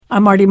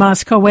I'm Marty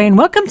Moscow-Wayne.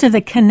 Welcome to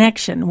The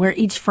Connection, where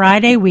each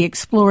Friday we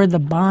explore the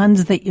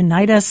bonds that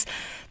unite us,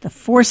 the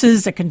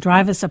forces that can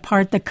drive us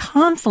apart, the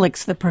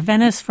conflicts that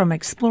prevent us from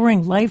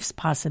exploring life's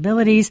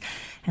possibilities,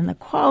 and the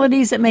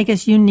qualities that make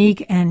us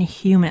unique and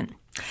human.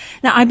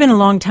 Now, I've been a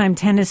longtime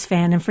tennis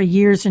fan and for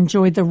years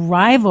enjoyed the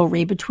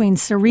rivalry between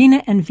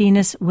Serena and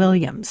Venus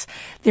Williams.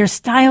 Their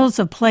styles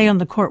of play on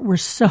the court were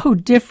so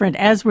different,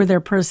 as were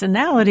their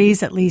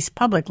personalities, at least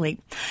publicly.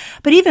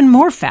 But even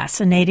more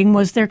fascinating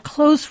was their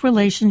close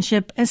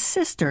relationship as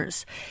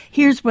sisters.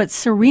 Here's what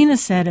Serena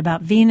said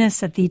about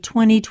Venus at the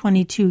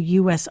 2022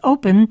 U.S.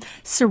 Open,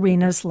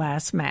 Serena's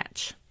last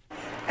match.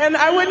 And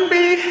I wouldn't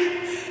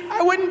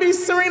be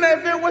Serena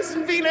if it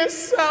wasn't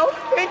Venus. So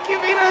thank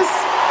you, Venus.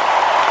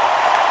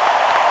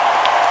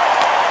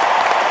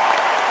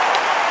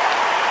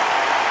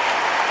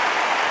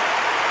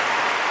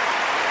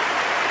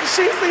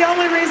 She's the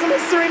only reason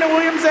that Serena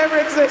Williams ever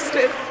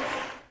existed.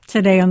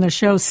 Today on the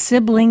show,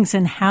 siblings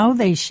and how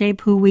they shape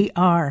who we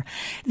are.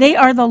 They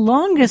are the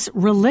longest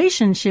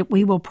relationship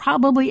we will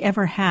probably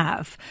ever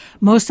have.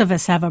 Most of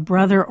us have a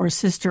brother or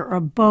sister or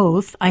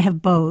both. I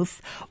have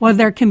both. While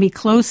there can be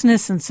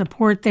closeness and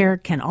support, there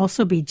can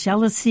also be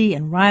jealousy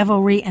and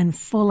rivalry and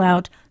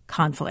full-out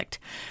conflict.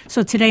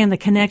 So today on The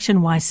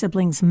Connection, why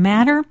siblings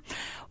matter,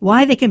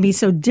 why they can be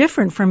so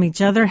different from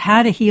each other,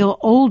 how to heal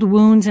old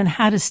wounds, and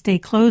how to stay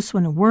close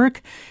when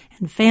work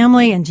and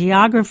family and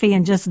geography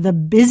and just the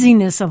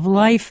busyness of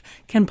life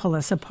can pull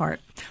us apart.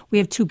 We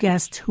have two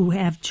guests who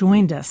have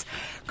joined us.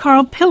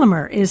 Karl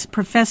Pillemer is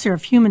professor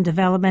of human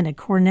development at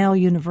Cornell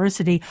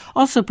University,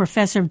 also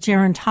professor of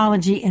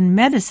gerontology and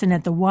medicine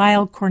at the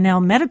Weill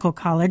Cornell Medical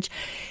College.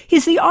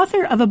 He's the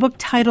author of a book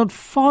titled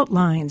Fault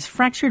Lines,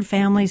 Fractured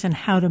Families and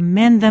How to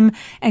Mend Them.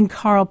 And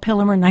Karl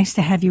Pillemer, nice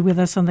to have you with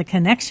us on The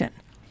Connection.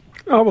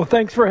 Oh, well,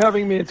 thanks for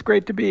having me. It's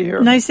great to be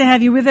here. Nice to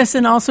have you with us.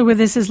 And also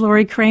with us is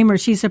Lori Kramer.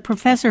 She's a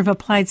professor of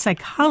applied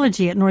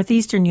psychology at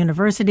Northeastern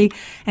University,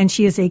 and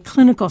she is a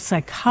clinical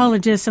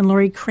psychologist. And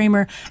Lori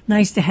Kramer,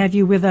 nice to have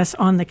you with us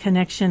on The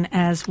Connection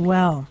as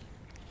well.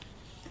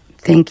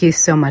 Thank you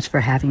so much for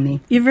having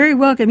me. You're very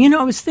welcome. You know,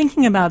 I was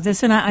thinking about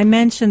this, and I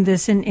mentioned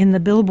this in the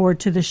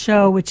billboard to the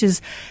show, which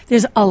is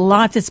there's a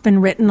lot that's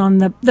been written on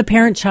the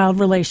parent-child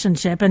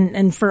relationship,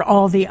 and for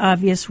all the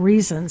obvious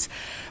reasons.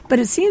 But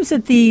it seems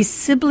that the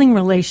sibling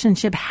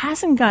relationship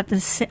hasn't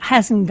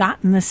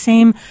gotten the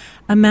same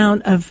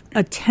amount of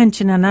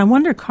attention. And I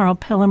wonder, Karl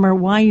Pillemer,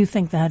 why you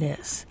think that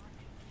is.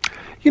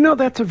 You know,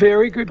 that's a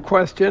very good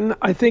question.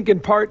 I think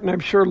in part, and I'm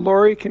sure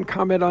Lori can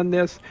comment on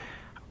this,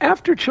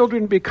 after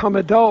children become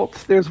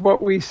adults, there's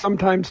what we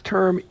sometimes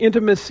term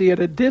intimacy at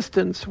a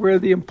distance, where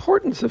the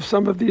importance of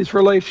some of these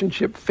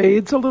relationships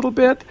fades a little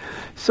bit.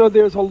 So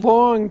there's a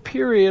long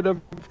period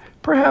of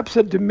perhaps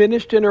a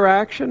diminished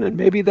interaction, and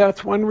maybe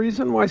that's one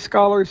reason why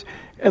scholars,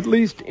 at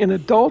least in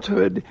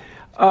adulthood,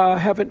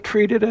 haven't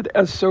treated it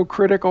as so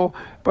critical.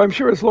 But I'm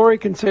sure, as Lori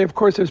can say, of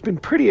course, there's been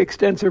pretty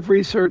extensive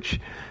research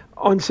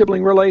on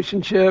sibling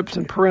relationships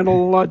and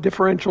parental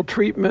differential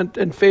treatment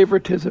and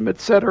favoritism,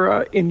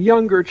 etc., in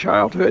younger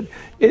childhood.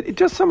 It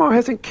just somehow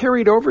hasn't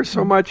carried over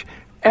so much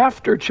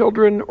after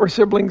children or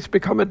siblings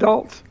become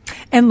adults.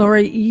 And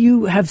Lori,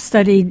 you have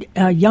studied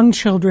young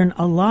children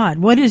a lot.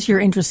 What is your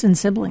interest in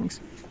siblings?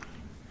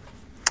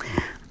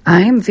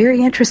 I am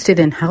very interested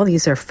in how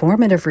these are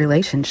formative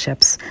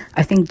relationships.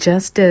 I think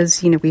just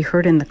as, we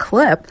heard in the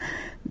clip,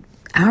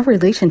 our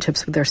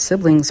relationships with our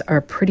siblings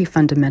are pretty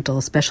fundamental,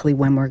 especially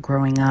when we're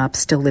growing up,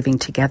 still living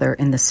together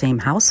in the same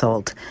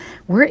household.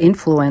 We're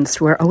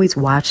influenced, we're always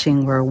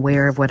watching, we're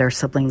aware of what our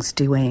siblings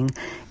doing,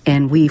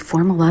 and we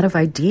form a lot of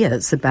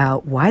ideas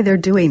about why they're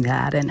doing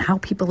that and how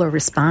people are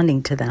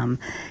responding to them.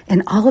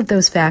 And all of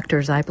those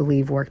factors, I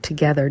believe, work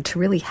together to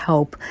really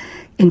help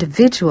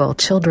individual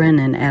children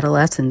and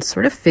adolescents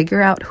sort of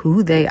figure out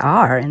who they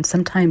are. And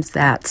sometimes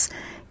that's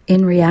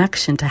in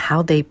reaction to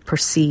how they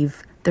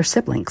perceive their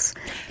siblings.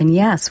 And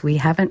yes, we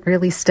haven't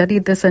really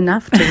studied this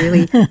enough to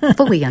really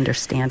fully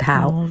understand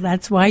how. Well,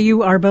 that's why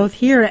you are both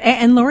here.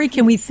 And Lori,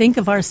 can we think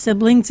of our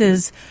siblings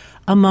as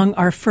among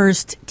our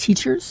first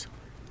teachers?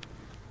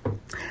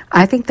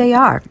 I think they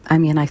are.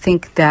 I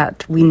think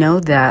that we know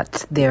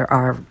that there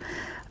are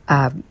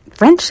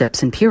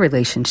friendships and peer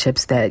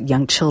relationships that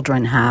young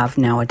children have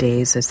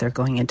nowadays as they're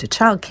going into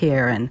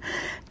childcare and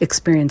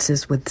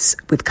experiences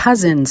with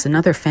cousins and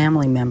other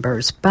family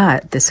members.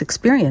 But this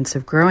experience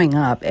of growing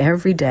up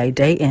every day,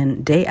 day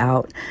in, day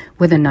out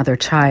with another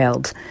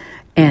child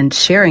and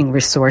sharing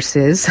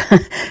resources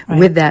right.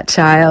 with that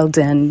child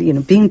and,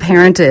 being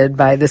parented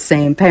by the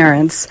same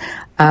parents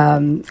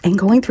and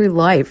going through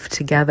life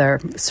together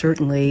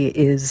certainly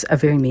is a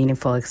very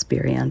meaningful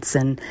experience,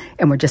 and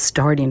we're just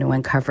starting to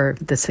uncover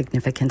the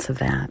significance of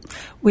that.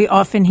 We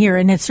often hear,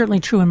 and it's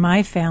certainly true in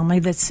my family,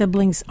 that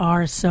siblings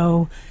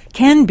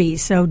can be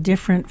so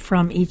different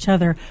from each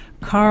other.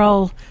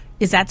 Karl,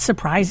 is that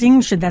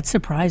surprising? Should that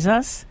surprise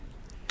us?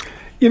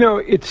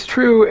 It's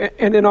true,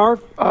 and in our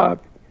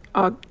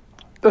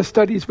the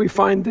studies we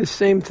find this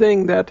same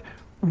thing, that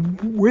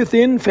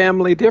within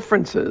family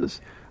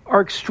differences,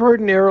 are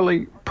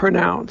extraordinarily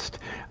pronounced,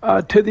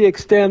 to the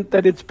extent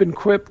that it's been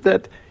quipped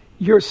that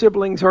your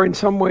siblings are in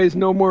some ways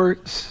no more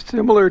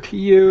similar to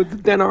you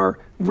than are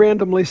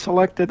randomly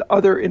selected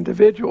other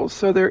individuals.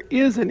 So there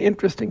is an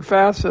interesting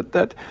facet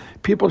that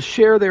people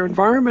share their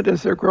environment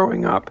as they're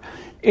growing up,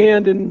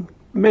 and in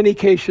many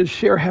cases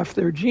share half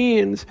their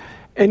genes,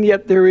 and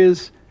yet there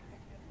is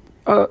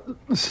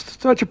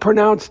such a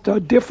pronounced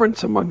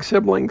difference among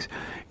siblings.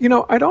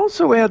 I'd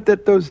also add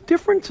that those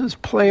differences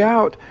play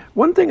out.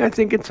 One thing I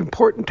think it's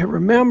important to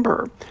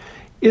remember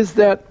is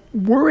that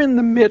we're in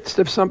the midst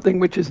of something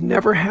which has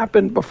never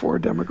happened before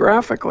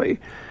demographically,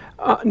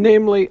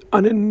 namely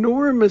an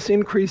enormous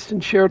increase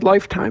in shared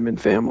lifetime in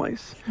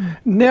families.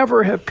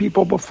 Never have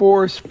people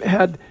before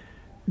had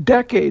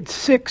decades,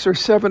 6 or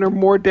 7 or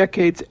more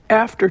decades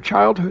after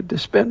childhood to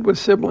spend with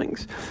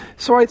siblings.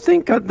 So I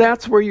think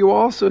that's where you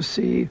also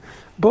see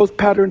both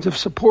patterns of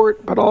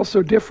support, but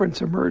also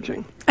difference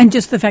emerging. And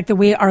just the fact that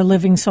we are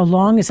living so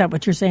long, is that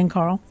what you're saying,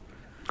 Carl?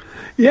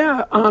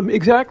 Yeah,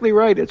 exactly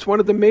right. It's one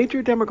of the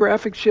major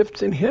demographic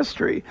shifts in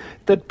history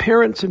that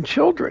parents and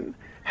children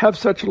have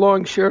such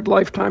long shared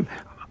lifetime.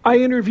 I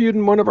interviewed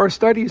in one of our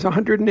studies a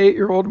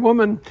 108-year-old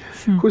woman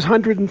whose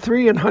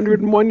 103 and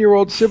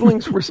 101-year-old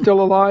siblings were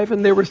still alive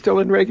and they were still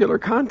in regular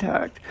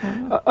contact.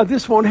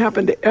 This won't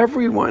happen to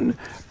everyone,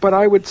 but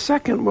I would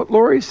second what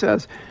Lori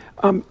says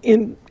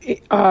in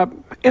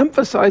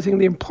emphasizing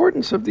the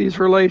importance of these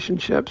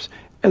relationships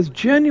as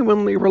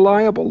genuinely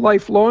reliable,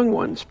 lifelong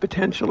ones,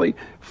 potentially,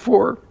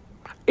 for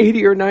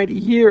 80 or 90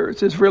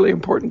 years is really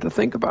important to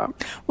think about.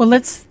 Well,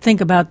 let's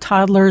think about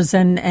toddlers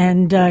and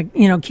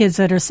kids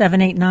that are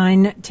 7, 8,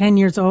 9, 10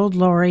 years old,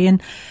 Lori,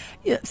 and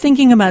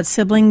thinking about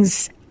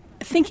siblings,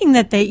 thinking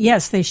that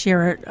they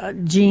share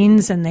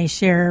genes and they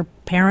share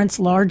parents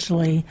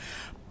largely,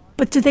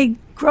 but do they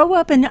grow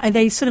up and are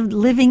they sort of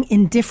living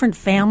in different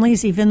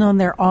families even though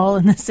they're all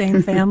in the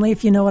same family,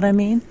 if you know what I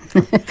mean?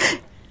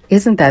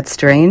 Isn't that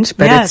strange?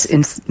 But yes.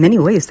 It's in many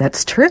ways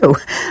that's true.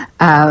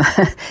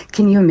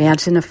 Can you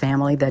imagine a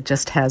family that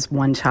just has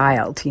one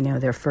child,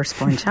 their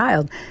firstborn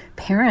child?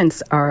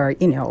 Parents are,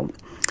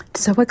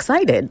 so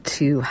excited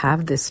to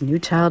have this new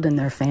child in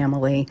their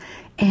family.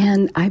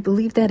 And I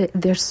believe that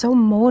they're so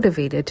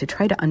motivated to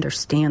try to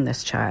understand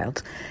this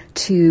child,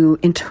 to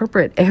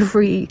interpret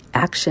every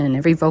action,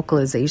 every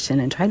vocalization,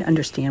 and try to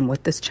understand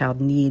what this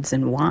child needs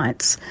and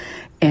wants.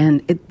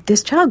 And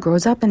this child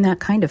grows up in that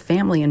kind of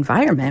family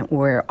environment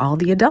where all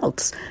the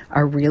adults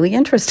are really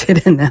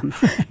interested in them.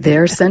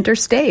 They're center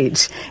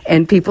stage,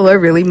 and people are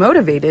really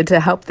motivated to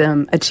help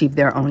them achieve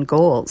their own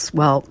goals.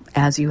 Well,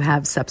 as you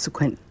have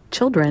subsequent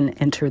children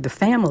enter the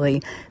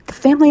family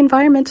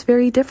environment's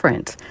very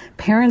different.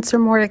 Parents are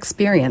more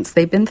experienced.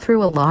 They've been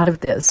through a lot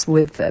of this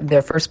with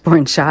their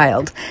firstborn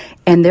child,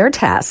 and their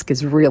task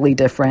is really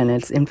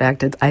different.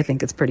 I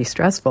think it's pretty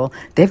stressful.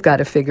 They've got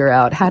to figure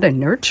out how to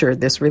nurture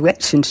this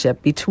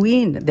relationship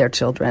between their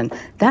children.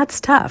 That's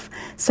tough.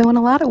 So in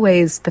a lot of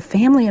ways, the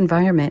family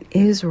environment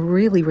is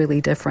really, really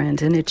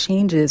different, and it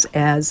changes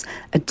as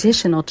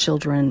additional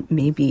children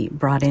may be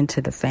brought into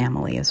the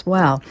family as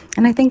well.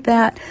 And I think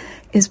that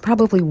is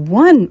probably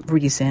one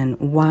reason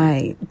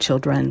why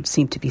children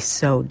seem to be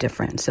so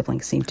different,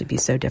 siblings seem to be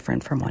so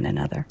different from one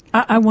another.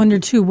 I wonder,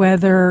 too,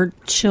 whether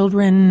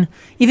children,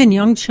 even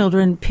young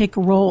children, pick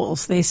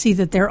roles. They see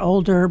that their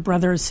older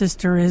brother or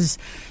sister is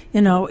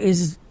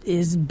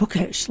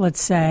bookish,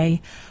 let's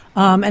say,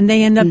 and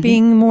they end up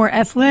being more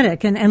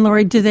athletic. And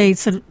Lori,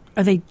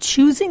 are they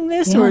choosing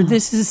this, or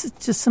this is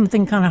just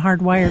something kind of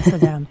hardwired for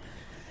them?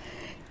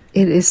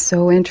 It is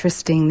so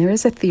interesting. There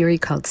is a theory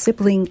called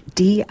sibling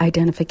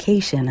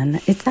de-identification, and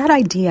it's that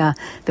idea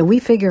that we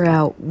figure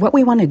out what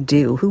we want to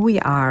do, who we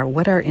are,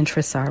 what our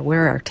interests are,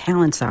 where our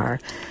talents are,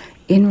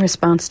 in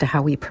response to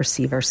how we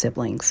perceive our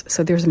siblings.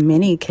 So there's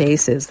many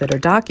cases that are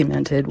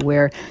documented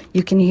where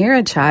you can hear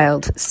a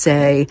child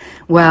say,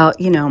 well,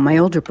 my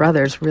older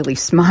brother's really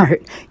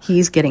smart.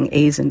 He's getting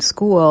A's in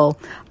school.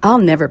 I'll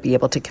never be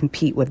able to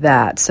compete with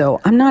that.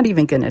 So I'm not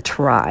even going to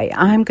try.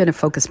 I'm going to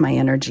focus my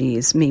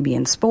energies maybe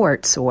in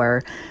sports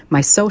or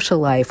my social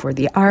life or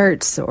the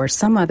arts or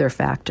some other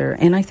factor.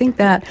 And I think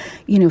that,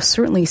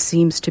 certainly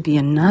seems to be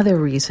another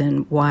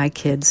reason why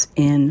kids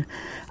in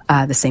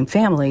the same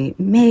family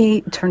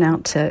may turn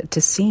out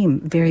to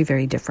seem very,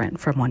 very different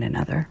from one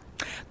another.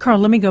 Carl,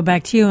 let me go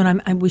back to you,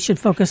 and we should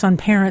focus on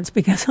parents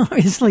because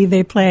obviously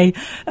they play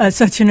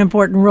such an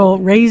important role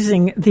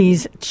raising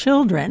these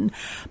children.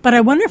 But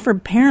I wonder for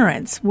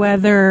parents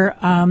whether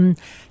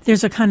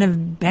there's a kind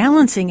of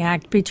balancing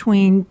act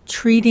between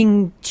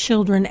treating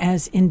children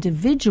as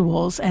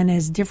individuals and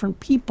as different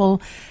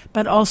people,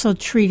 but also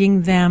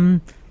treating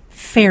them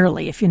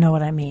fairly, if you know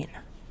what I mean.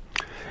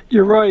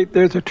 You're right.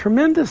 There's a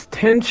tremendous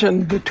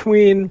tension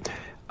between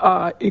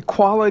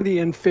equality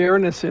and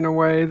fairness in a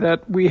way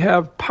that we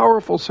have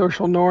powerful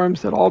social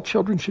norms that all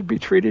children should be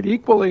treated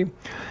equally.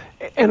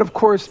 And of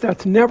course,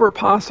 that's never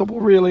possible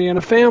really in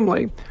a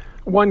family.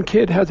 One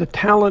kid has a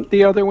talent,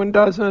 the other one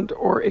doesn't,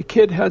 or a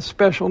kid has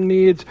special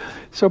needs.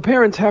 So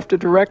parents have to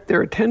direct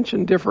their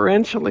attention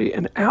differentially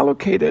and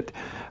allocate it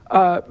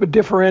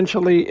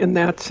differentially in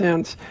that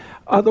sense.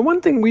 The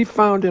one thing we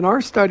found in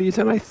our studies,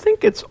 and I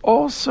think it's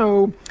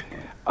also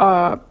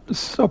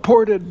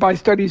supported by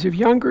studies of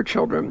younger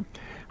children,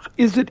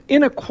 is that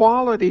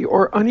inequality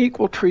or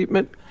unequal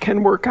treatment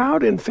can work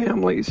out in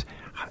families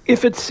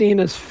if it's seen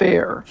as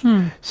fair.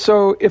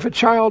 So if a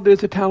child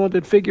is a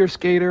talented figure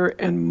skater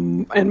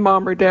and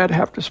mom or dad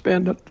have to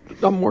spend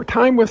more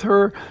time with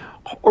her,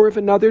 or if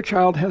another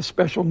child has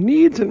special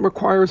needs and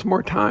requires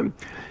more time,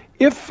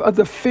 if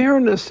the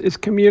fairness is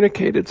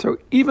communicated, so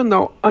even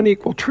though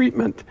unequal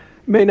treatment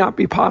may not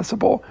be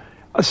possible,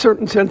 a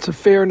certain sense of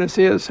fairness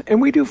is.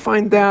 And we do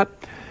find that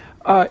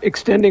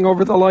extending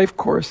over the life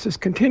course, this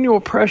continual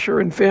pressure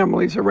in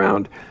families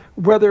around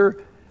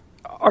whether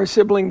our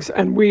siblings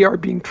and we are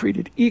being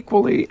treated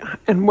equally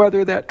and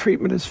whether that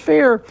treatment is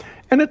fair.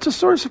 And it's a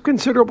source of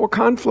considerable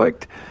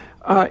conflict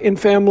in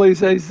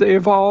families as they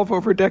evolve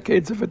over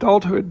decades of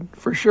adulthood,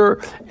 for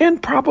sure,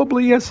 and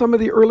probably as some of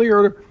the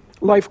earlier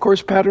life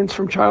course patterns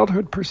from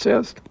childhood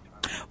persist.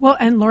 Well,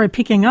 and Lori,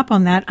 picking up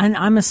on that, and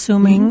I'm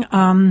assuming,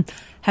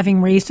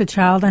 having raised a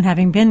child and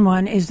having been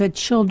one, is that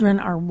children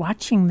are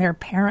watching their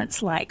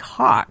parents like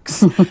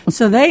hawks.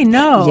 So they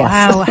know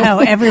how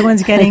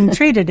everyone's getting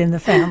treated in the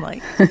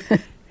family.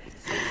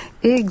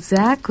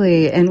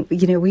 Exactly. And,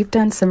 we've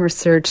done some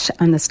research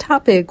on this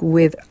topic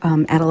with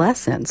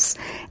adolescents.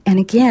 And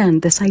again,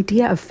 this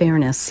idea of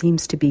fairness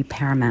seems to be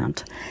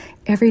paramount.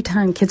 Every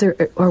time kids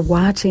are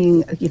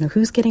watching,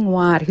 who's getting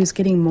what, who's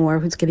getting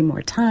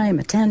more time,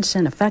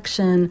 attention,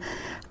 affection,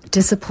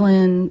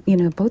 discipline,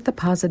 both the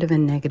positive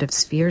and negative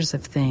spheres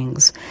of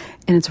things.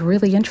 And it's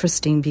really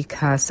interesting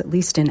because, at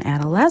least in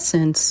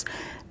adolescence,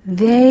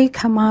 they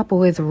come up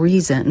with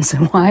reasons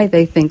why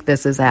they think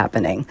this is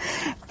happening.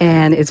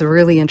 And it's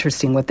really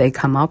interesting what they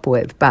come up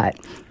with. But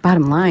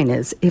bottom line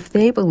is, if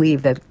they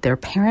believe that their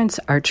parents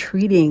are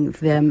treating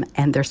them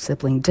and their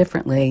sibling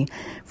differently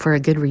for a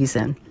good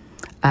reason,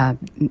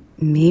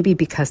 maybe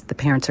because the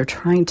parents are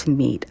trying to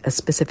meet a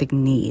specific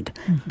need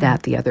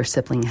that the other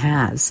sibling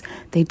has,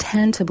 they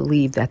tend to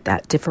believe that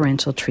that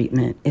differential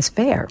treatment is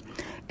fair.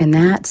 And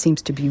that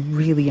seems to be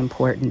really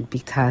important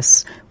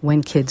because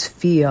when kids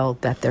feel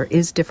that there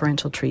is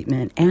differential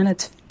treatment and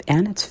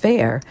it's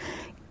fair,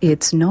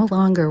 it's no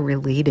longer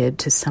related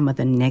to some of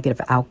the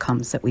negative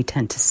outcomes that we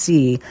tend to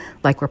see,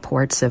 like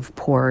reports of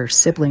poor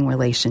sibling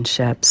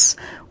relationships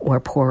or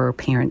poorer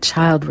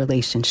parent-child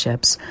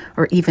relationships,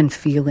 or even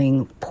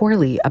feeling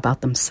poorly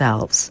about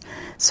themselves.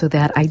 So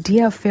that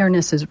idea of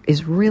fairness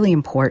is really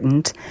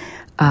important.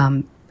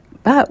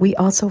 But we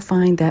also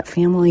find that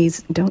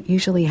families don't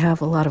usually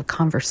have a lot of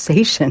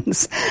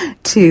conversations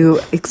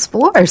to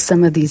explore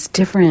some of these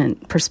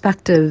different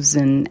perspectives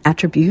and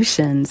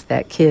attributions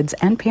that kids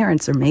and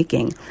parents are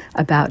making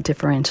about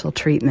differential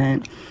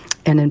treatment.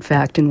 And in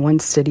fact, in one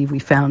study, we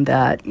found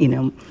that,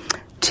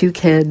 2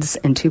 kids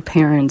and 2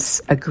 parents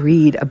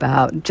agreed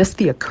about just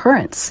the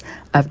occurrence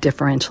of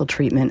differential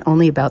treatment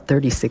only about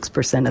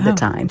 36% of the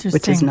time,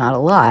 which is not a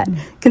lot,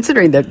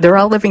 considering that they're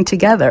all living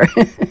together.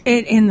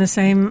 In the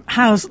same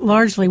house,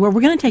 largely. Well, we're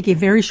going to take a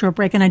very short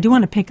break, and I do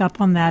want to pick up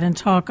on that and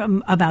talk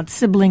about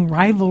sibling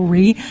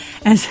rivalry,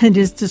 as it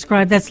is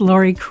described. That's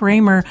Lori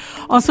Kramer.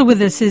 Also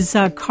with us is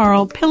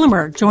Carl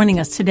Pillemer, joining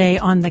us today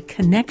on The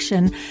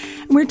Connection.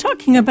 And we're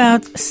talking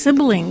about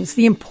siblings,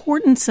 the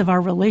importance of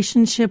our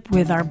relationship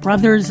with our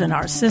brothers and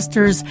our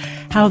sisters,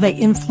 how they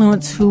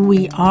influence who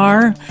we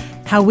are,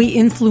 how we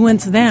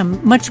influence them.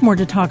 Much more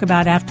to talk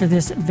about after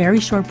this very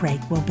short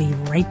break. We'll be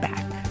right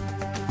back.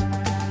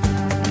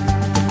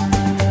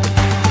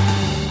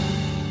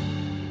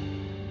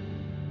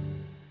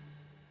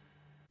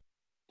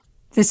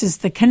 This is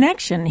The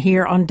Connection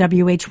here on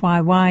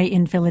WHYY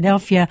in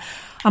Philadelphia.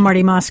 I'm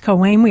Marty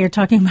Moss-Coane. We are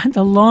talking about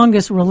the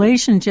longest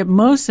relationship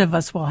most of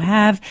us will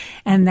have,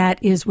 and that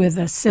is with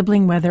a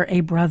sibling, whether a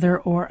brother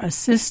or a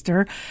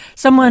sister.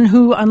 Someone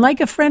who,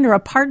 unlike a friend or a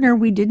partner,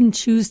 we didn't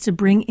choose to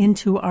bring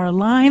into our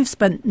lives,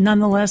 but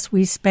nonetheless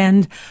we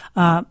spend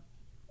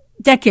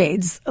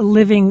decades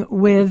living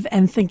with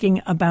and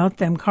thinking about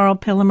them. Carl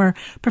Pillemer,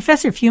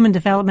 professor of human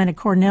development at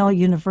Cornell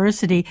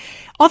University,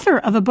 author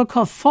of a book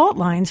called Fault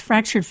Lines,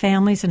 Fractured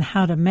Families and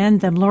How to Mend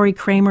Them. Lori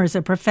Kramer is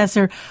a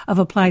professor of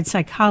applied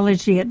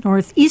psychology at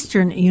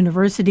Northeastern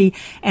University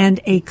and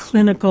a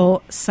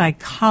clinical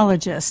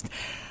psychologist.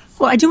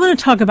 Well, I do want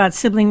to talk about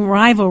sibling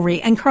rivalry.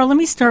 And Carl, let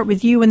me start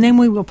with you, and then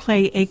we will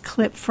play a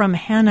clip from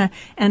Hannah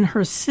and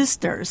her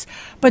sisters.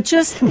 But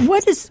just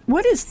what is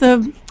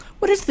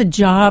the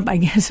job, I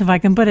guess, if I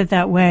can put it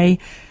that way,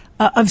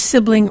 of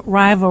sibling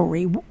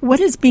rivalry? What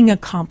is being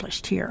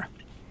accomplished here?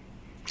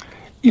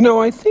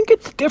 I think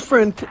it's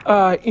different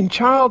in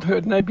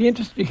childhood, and I'd be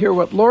interested to hear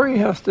what Lori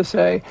has to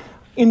say.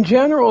 In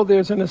general,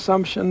 there's an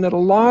assumption that a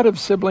lot of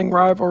sibling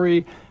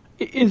rivalry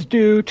is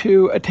due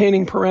to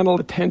attaining parental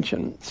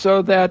attention,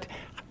 so that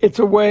it's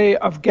a way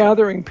of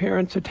gathering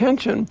parents'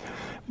 attention.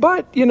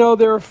 But,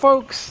 there are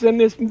folks, and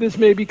this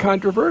may be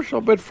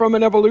controversial, but from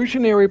an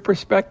evolutionary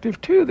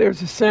perspective, too,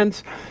 there's a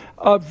sense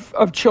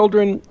of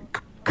children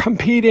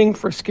competing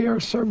for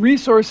scarce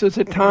resources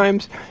at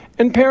times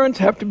And parents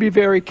have to be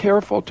very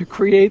careful to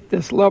create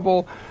this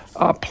level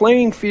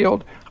playing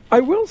field. I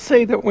will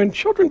say that when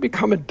children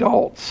become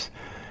adults,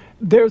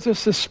 there's a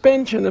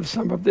suspension of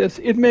some of this.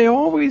 It may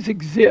always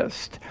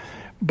exist,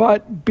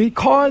 but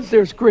because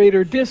there's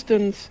greater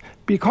distance,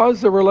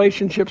 because the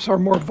relationships are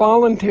more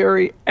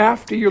voluntary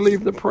after you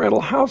leave the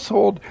parental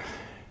household,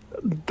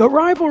 the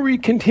rivalry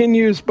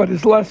continues but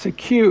is less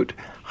acute.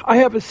 I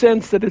have a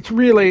sense that it's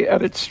really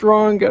at its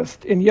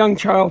strongest in young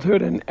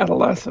childhood and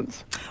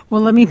adolescence.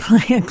 Well, let me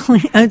play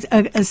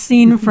a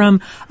scene from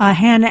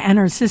Hannah and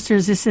Her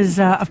Sisters. This is,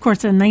 of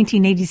course, a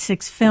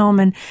 1986 film,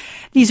 and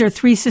these are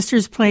three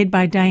sisters played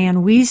by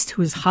Diane Wiest,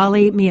 who is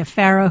Holly, Mia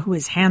Farrow, who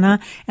is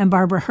Hannah, and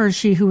Barbara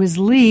Hershey, who is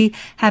Lee,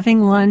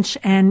 having lunch,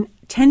 and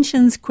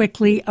tensions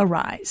quickly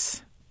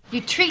arise.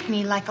 You treat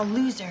me like a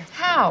loser.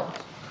 How?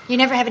 You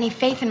never have any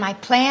faith in my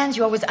plans.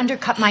 You always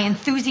undercut my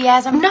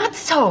enthusiasm. Not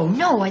so.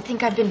 No, I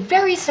think I've been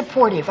very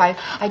supportive.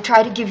 I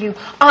try to give you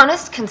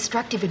honest,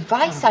 constructive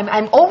advice.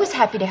 I'm always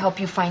happy to help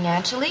you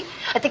financially.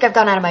 I think I've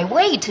gone out of my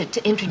way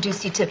to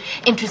introduce you to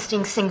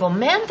interesting single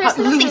men. There's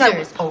nothing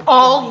losers.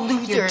 All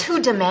losers. You're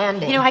too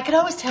demanding. You know, I could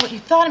always tell what you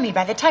thought of me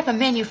by the type of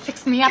men you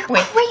fixed me up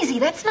with. Crazy.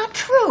 That's not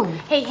true.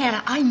 Hey,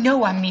 Hannah, I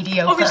know I'm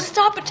mediocre. Oh,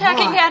 stop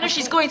attacking Hannah.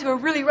 She's going through a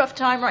really rough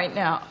time right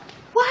now.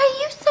 Why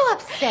are you so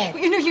upset?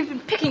 You know, you've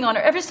been picking on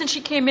her ever since she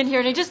came in here,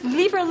 and I just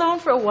leave her alone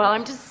for a while.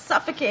 I'm just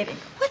suffocating.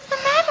 What's the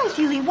matter with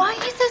you, Lee? Why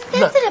are you so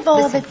sensitive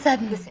all of a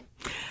sudden?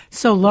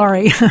 So,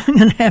 Laurie, I'm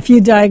going to have you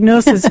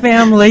diagnose this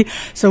family.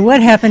 So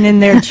what happened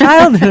in their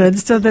childhood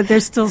so that they're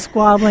still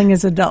squabbling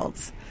as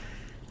adults?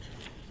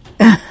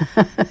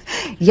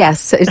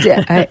 Yes,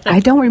 I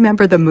don't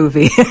remember the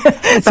movie,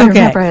 but I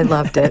remember I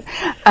loved it.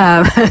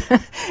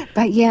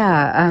 But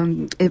yeah,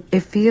 it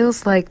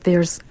feels like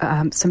there's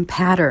some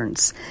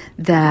patterns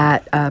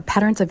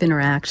patterns of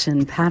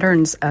interaction,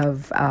 patterns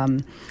of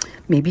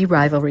maybe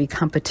rivalry,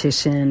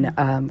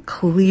 competition,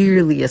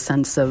 clearly a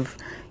sense of,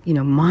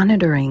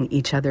 monitoring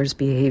each other's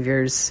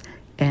behaviors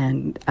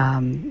and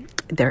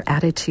their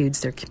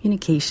attitudes, their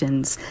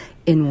communications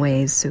in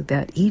ways so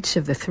that each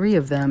of the three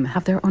of them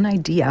have their own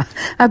idea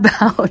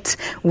about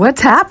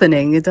what's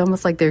happening. It's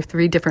almost like their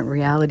three different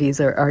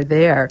realities are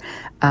there,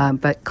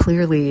 but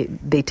clearly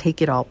they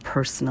take it all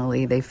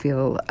personally. They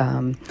feel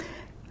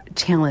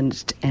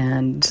challenged,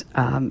 and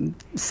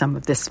some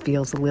of this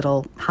feels a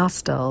little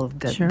hostile,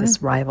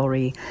 this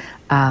rivalry.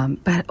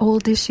 But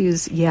old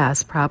issues,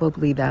 yes,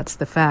 probably that's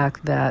the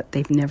fact that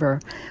they've never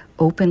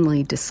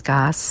openly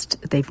discussed.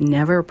 They've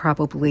never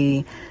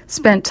probably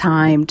spent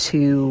time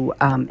to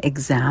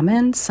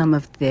examine some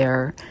of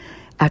their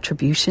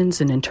attributions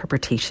and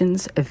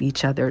interpretations of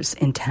each other's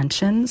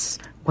intentions,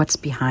 what's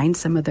behind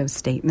some of those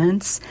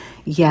statements,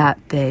 yet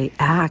they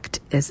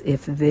act as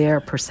if their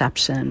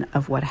perception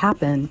of what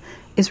happened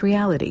is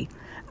reality.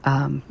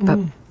 But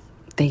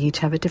they each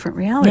have a different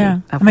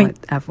reality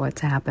of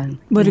what's happened.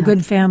 Would a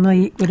good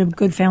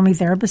family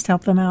therapist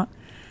help them out?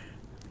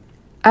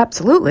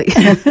 Absolutely.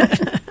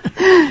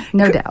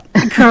 No doubt.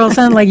 Carl,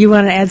 sound like you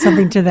want to add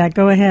something to that.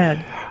 Go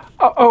ahead.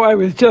 I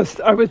was just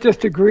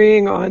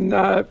agreeing on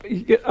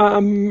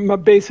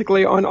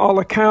basically on all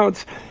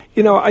accounts.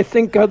 I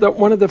think that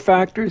one of the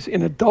factors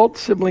in adult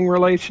sibling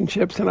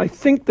relationships, and I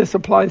think this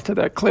applies to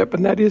that clip,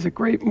 and that is a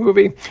great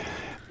movie,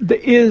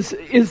 is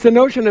the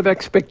notion of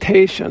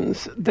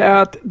expectations,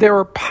 that there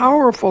are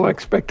powerful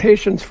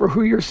expectations for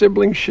who your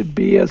siblings should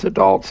be as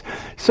adults.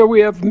 So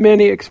we have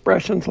many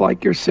expressions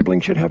like your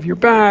sibling should have your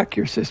back,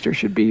 your sister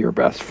should be your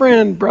best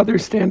friend,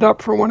 brothers stand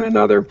up for one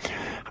another.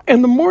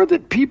 And the more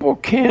that people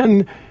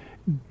can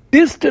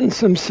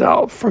distance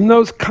themselves from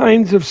those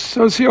kinds of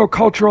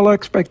sociocultural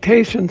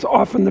expectations,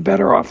 often the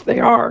better off they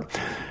are.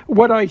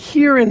 What I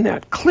hear in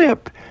that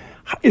clip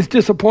is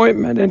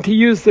disappointment. And to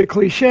use the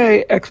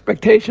cliche,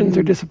 expectations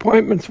or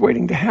disappointments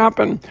waiting to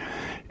happen.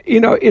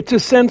 It's a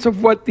sense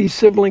of what these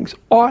siblings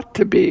ought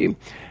to be.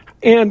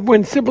 And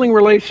when sibling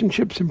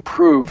relationships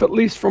improve, at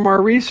least from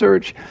our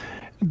research,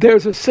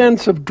 there's a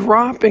sense of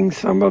dropping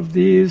some of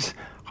these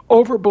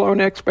overblown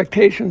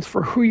expectations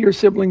for who your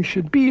siblings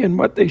should be and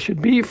what they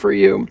should be for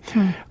you,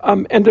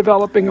 and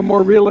developing a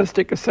more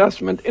realistic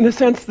assessment, in a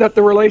sense that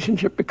the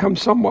relationship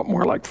becomes somewhat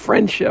more like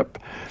friendship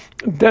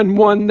than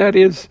one that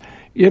is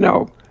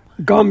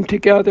gummed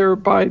together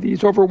by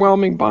these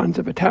overwhelming bonds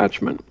of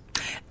attachment.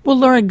 Well,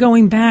 Laura,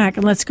 going back,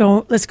 and let's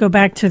go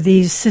back to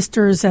these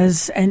sisters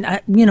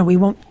we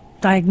won't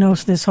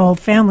diagnose this whole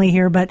family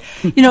here, but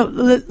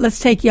let's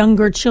take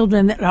younger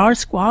children that are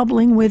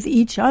squabbling with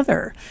each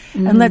other,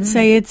 and let's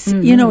say it's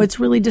it's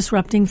really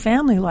disrupting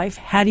family life.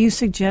 How do you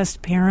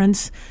suggest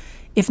parents,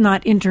 if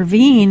not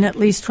intervene, at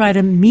least try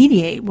to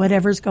mediate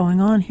whatever's going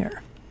on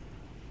here?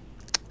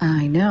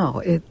 I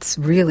know. It's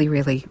really,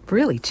 really,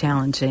 really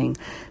challenging.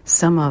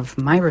 Some of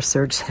my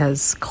research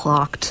has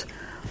clocked,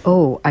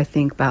 I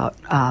think about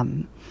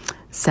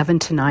 7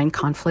 to 9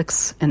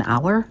 conflicts an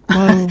hour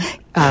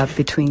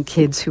between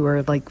kids who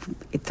are like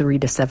 3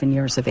 to 7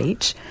 years of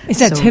age. Is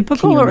that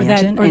typical, or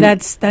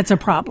that's a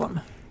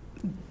problem?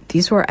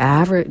 These were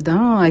average.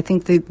 No, I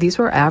think these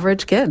were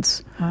average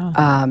kids,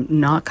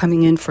 not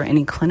coming in for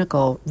any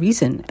clinical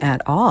reason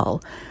at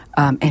all.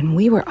 And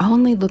we were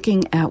only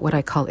looking at what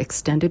I call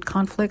extended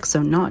conflict,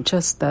 so not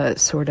just the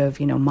sort of,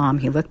 Mom,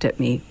 he looked at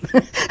me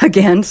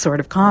again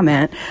sort of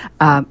comment,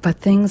 but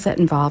things that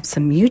involve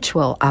some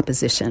mutual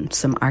opposition,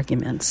 some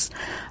arguments.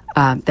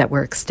 That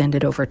were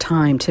extended over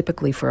time,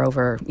 typically for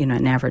over,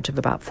 an average of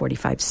about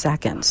 45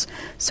 seconds.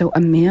 So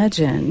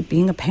imagine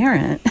being a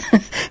parent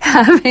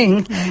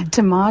having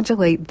to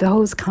modulate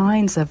those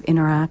kinds of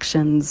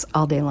interactions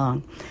all day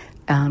long.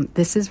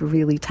 This is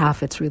really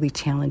tough. It's really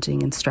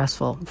challenging and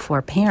stressful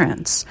for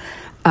parents.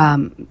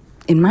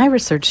 In my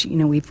research,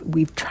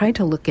 we've tried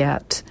to look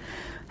at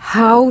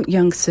how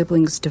young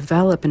siblings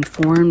develop and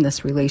form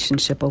this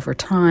relationship over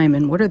time,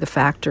 and what are the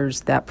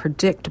factors that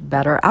predict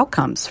better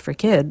outcomes for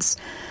kids.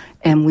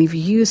 And we've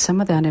used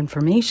some of that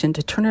information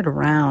to turn it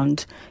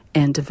around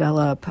and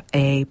develop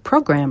a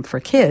program for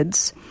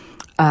kids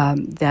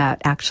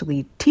that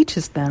actually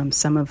teaches them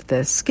some of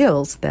the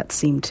skills that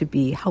seem to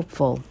be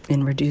helpful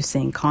in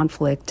reducing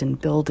conflict and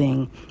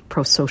building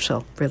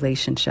pro-social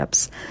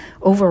relationships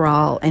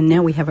overall. And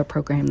now we have a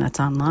program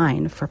that's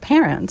online for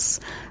parents,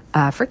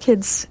 for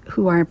kids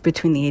who are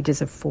between the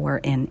ages of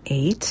 4 and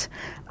 8.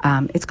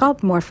 It's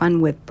called More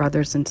Fun with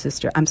Brothers and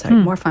Sisters.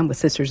 More Fun with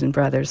Sisters and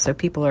Brothers. So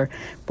people are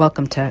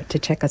welcome to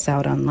check us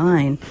out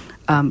online.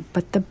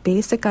 But the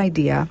basic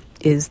idea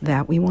is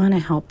that we want to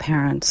help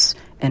parents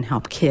and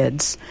help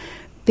kids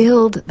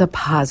build the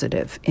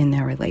positive in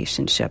their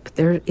relationship.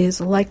 There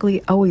is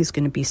likely always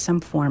going to be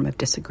some form of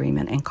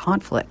disagreement and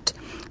conflict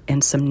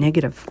and some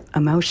negative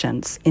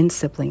emotions in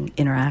sibling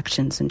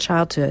interactions in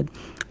childhood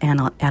and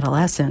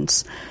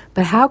adolescence.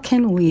 But how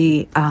can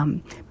we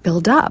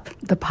build up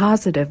the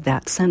positive,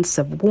 that sense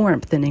of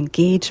warmth and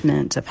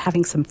engagement, of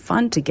having some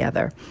fun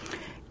together,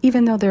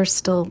 even though there's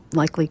still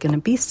likely going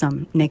to be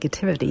some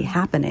negativity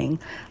happening?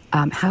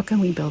 How can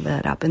we build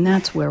that up? And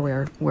that's where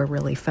we're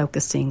really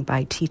focusing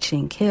by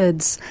teaching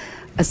kids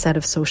a set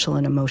of social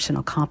and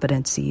emotional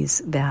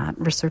competencies that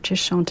research has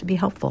shown to be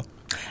helpful.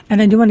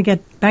 And I do want to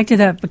get back to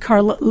that, but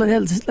Carla,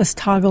 let's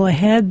toggle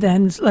ahead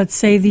then. Let's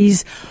say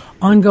these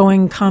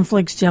ongoing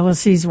conflicts,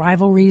 jealousies,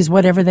 rivalries,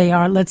 whatever they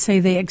are, let's say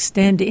they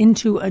extend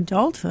into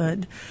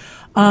adulthood.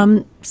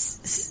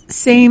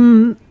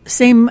 Same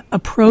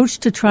approach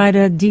to try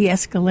to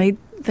de-escalate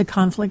the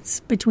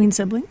conflicts between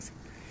siblings?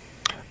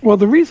 Well,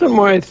 the reason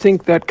why I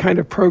think that kind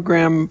of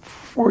program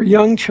for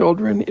young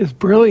children is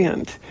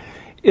brilliant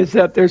is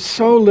that there's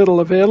so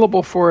little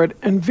available for it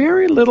and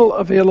very little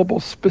available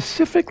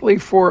specifically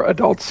for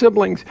adult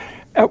siblings.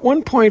 At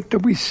one point,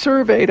 we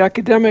surveyed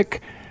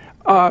academic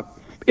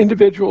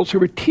individuals who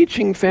were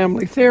teaching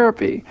family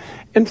therapy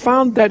and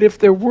found that if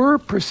there were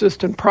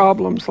persistent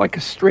problems like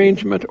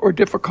estrangement or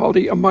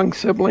difficulty among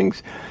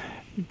siblings,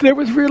 there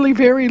was really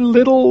very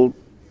little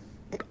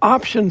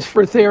options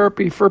for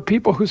therapy for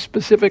people who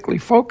specifically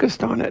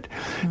focused on it.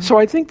 Mm-hmm. So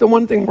I think the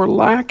one thing we're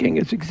lacking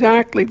is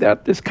exactly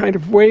that, this kind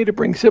of way to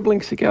bring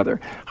siblings together.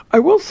 I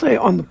will say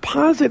on the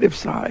positive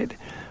side,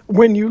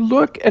 when you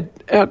look at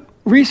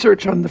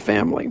research on the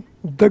family,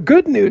 the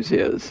good news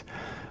is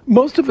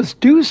most of us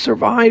do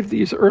survive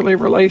these early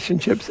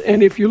relationships.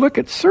 And if you look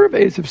at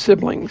surveys of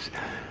siblings,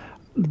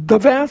 the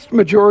vast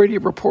majority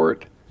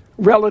report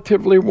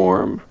relatively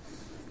warm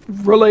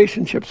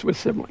relationships with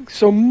siblings.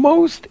 So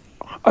most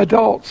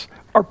adults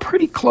are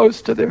pretty close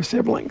to their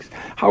siblings.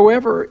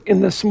 However,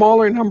 in the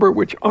smaller number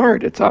which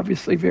aren't, it's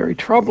obviously very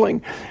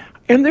troubling.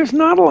 And there's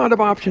not a lot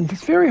of options.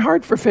 It's very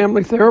hard for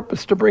family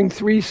therapists to bring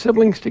 3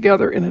 siblings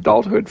together in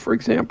adulthood, for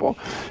example.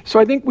 So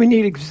I think we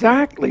need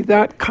exactly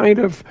that kind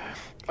of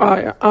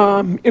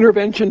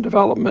intervention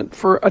development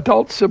for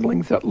adult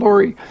siblings that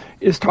Lori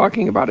is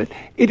talking about.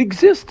 It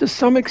exists to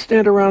some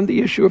extent around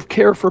the issue of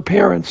care for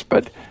parents,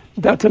 but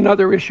that's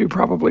another issue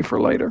probably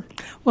for later.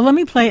 Well, let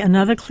me play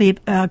another clip,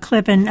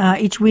 and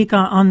each week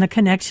on The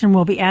Connection,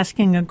 we'll be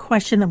asking a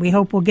question that we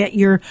hope will get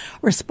your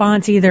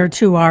response either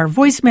to our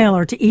voicemail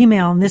or to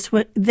email. And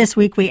this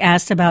week we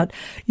asked about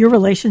your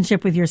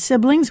relationship with your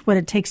siblings, what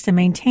it takes to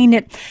maintain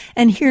it.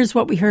 And here's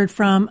what we heard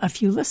from a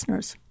few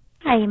listeners.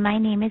 Hi, my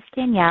name is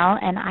Danielle,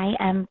 and I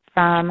am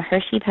from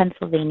Hershey,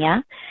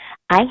 Pennsylvania.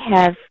 I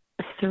have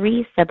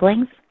 3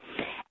 siblings.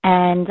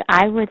 And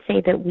I would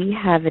say that we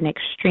have an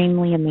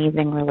extremely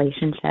amazing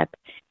relationship,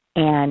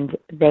 and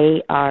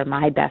they are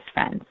my best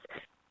friends.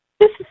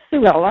 This is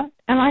Suella,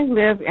 and I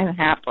live in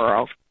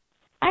Hatboro.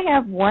 I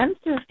have one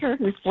sister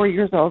who's 4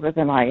 years older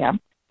than I am.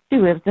 She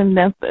lives in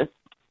Memphis.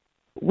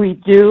 We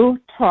do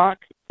talk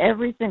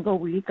every single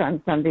week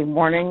on Sunday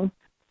morning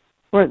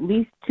for at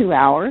least 2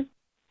 hours.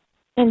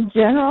 In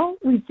general,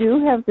 we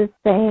do have the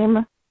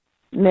same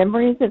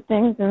memories of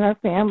things in our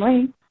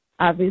family,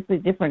 obviously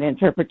different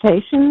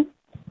interpretations,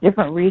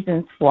 different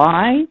reasons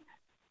why,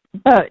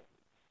 but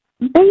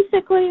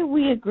basically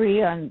we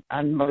agree on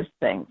most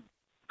things.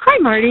 Hi,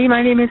 Marty.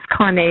 My name is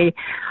Connie.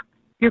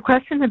 Your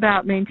question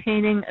about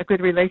maintaining a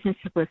good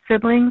relationship with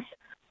siblings,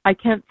 I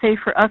can't say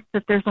for us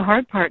that there's a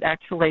hard part,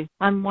 actually.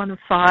 I'm one of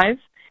 5.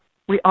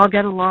 We all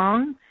get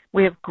along.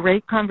 We have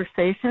great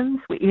conversations.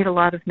 We eat a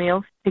lot of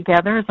meals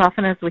together as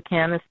often as we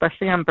can,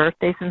 especially on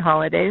birthdays and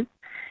holidays.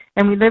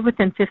 And we live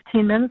within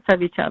 15 minutes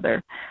of each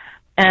other.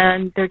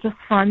 And they're just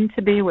fun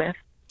to be with.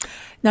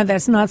 Now,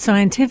 that's not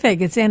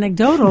scientific. It's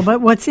anecdotal.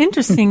 But what's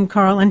interesting,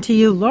 Carl, and to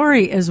you,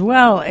 Lori, as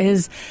well,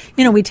 is,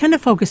 we tend to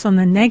focus on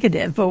the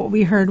negative. But what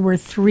we heard were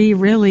 3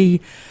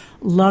 really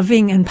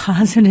loving and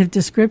positive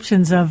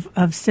descriptions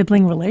of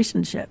sibling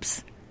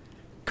relationships.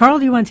 Carl,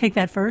 do you want to take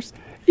that first?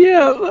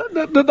 Yeah,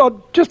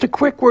 just a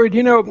quick word.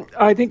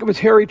 I think it was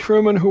Harry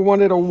Truman who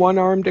wanted a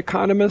one-armed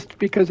economist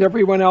because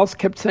everyone else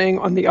kept saying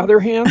on the other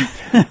hand.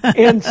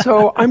 And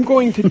so I'm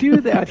going to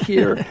do that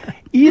here.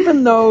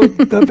 Even though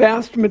the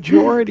vast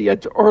majority,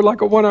 or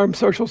like a one-armed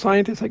social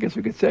scientist, I guess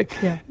we could say,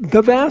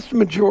 the vast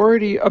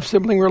majority of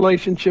sibling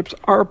relationships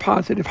are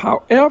positive.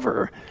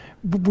 However,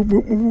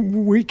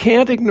 we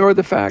can't ignore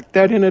the fact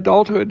that in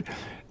adulthood,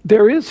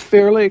 there is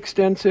fairly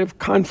extensive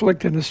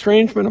conflict and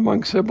estrangement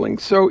among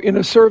siblings. So in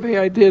a survey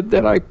I did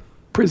that I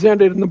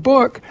presented in the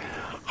book,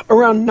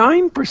 around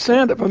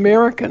 9% of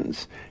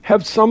Americans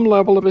have some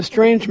level of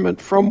estrangement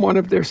from one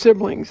of their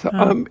siblings,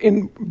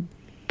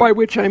 by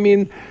which I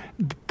mean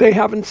they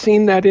haven't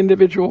seen that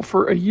individual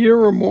for a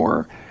year or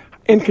more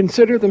and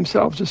consider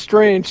themselves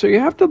estranged. So you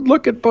have to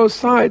look at both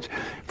sides.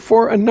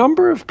 For a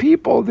number of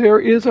people, there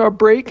is a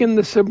break in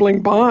the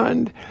sibling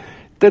bond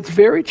that's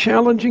very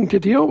challenging to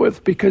deal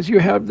with because you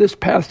have this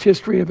past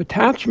history of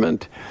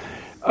attachment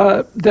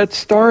that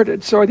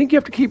started. So I think you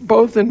have to keep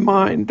both in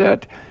mind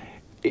that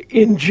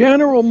in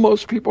general,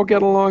 most people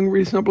get along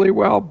reasonably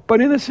well,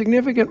 but in a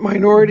significant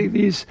minority,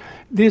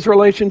 these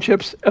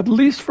relationships, at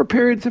least for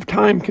periods of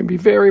time, can be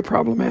very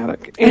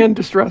problematic and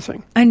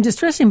distressing. And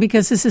distressing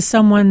because this is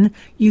someone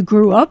you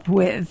grew up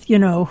with,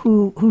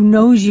 who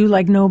knows you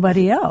like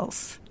nobody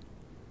else.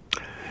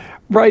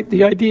 Right.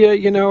 The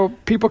idea,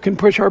 people can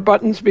push our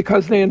buttons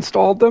because they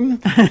installed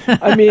them.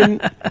 I mean,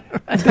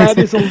 that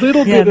is a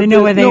little bit of... they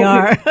know where they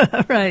are.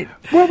 Right.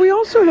 Well, we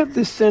also have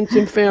this sense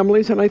in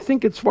families, and I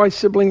think it's why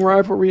sibling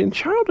rivalry in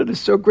childhood is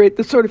so great,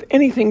 that sort of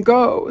anything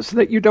goes,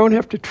 that you don't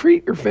have to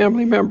treat your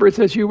family members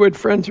as you would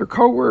friends or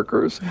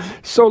coworkers.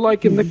 So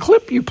like in the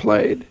clip you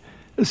played,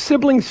 the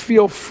siblings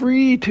feel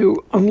free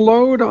to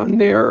unload on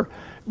their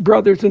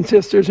brothers and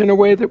sisters in a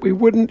way that we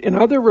wouldn't in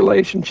other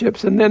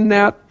relationships, and then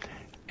that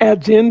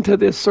adds into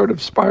this sort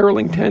of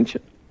spiraling tension.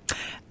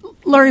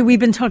 Lori, we've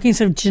been talking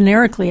sort of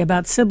generically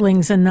about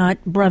siblings and not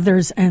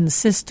brothers and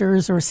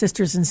sisters or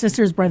sisters and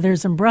sisters,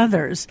 brothers and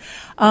brothers.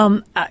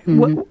 Are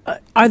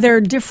there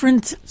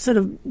different sort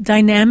of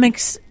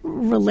dynamics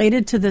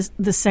related to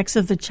the sex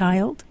of the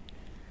child?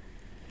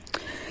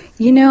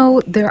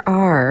 There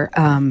are,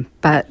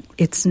 but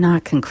it's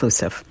not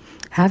conclusive.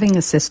 Having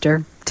a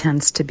sister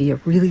tends to be a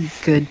really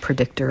good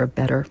predictor of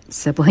better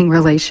sibling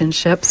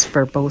relationships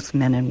for both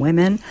men and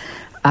women.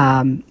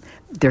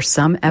 There's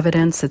some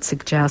evidence that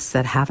suggests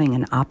that having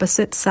an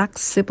opposite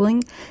sex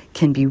sibling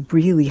can be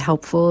really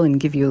helpful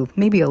and give you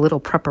maybe a little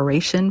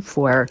preparation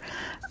for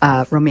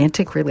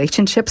romantic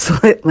relationships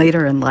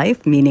later in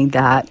life, meaning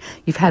that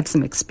you've had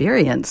some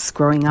experience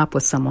growing up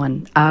with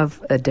someone of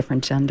a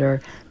different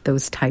gender.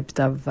 Those types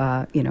of,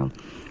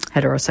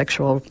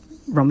 heterosexual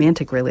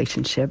romantic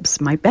relationships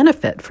might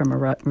benefit from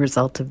a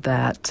result of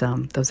that,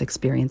 those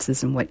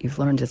experiences and what you've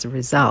learned as a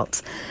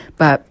result.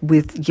 But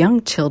with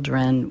young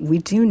children, we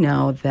do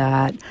know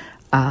that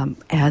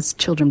as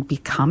children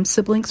become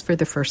siblings for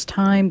the first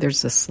time,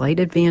 there's a slight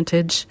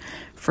advantage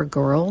for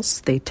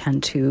girls. They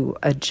tend to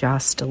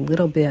adjust a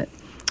little bit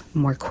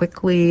more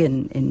quickly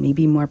and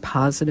maybe more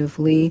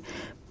positively.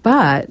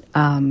 But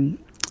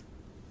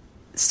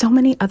so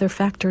many other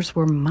factors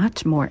were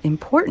much more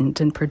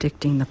important in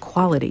predicting the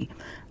quality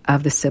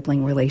of the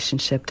sibling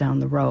relationship down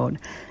the road.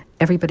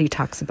 Everybody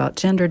talks about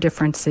gender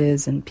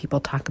differences and people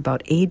talk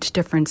about age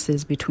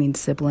differences between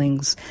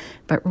siblings,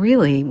 but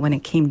really when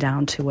it came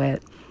down to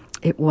it,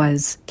 it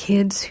was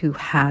kids who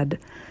had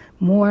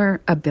more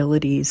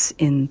abilities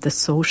in the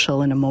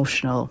social and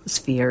emotional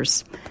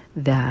spheres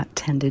that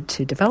tended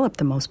to develop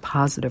the most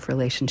positive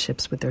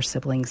relationships with their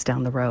siblings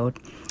down the road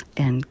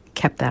and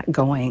kept that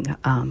going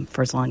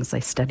for as long as I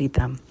studied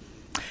them.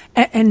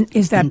 And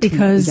is that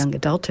because young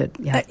adulthood?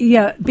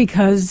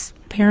 Because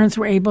parents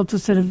were able to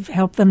sort of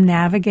help them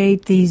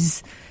navigate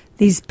these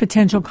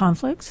potential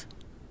conflicts?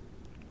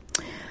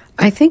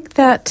 I think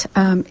that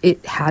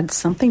it had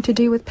something to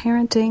do with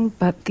parenting,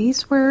 but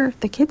these were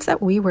the kids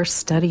that we were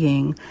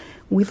studying.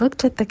 We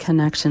looked at the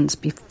connections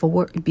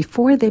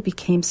before they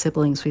became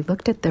siblings. We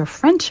looked at their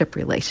friendship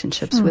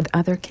relationships with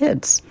other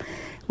kids.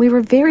 We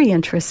were very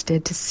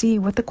interested to see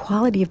what the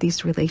quality of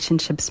these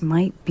relationships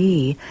might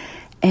be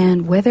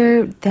and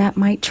whether that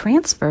might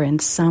transfer in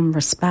some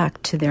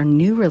respect to their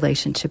new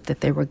relationship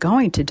that they were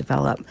going to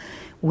develop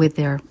with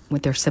their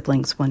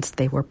siblings once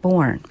they were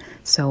born.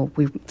 So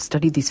we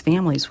studied these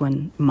families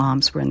when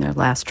moms were in their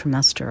last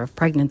trimester of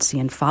pregnancy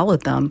and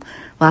followed them.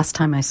 Last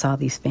time I saw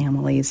these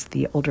families,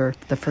 the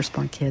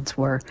firstborn kids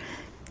were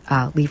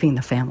leaving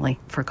the family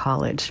for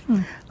college.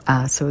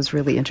 So it was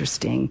really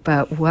interesting.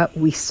 But what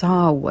we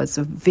saw was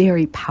a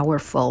very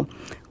powerful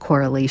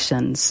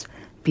correlations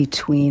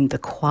between the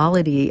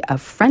quality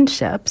of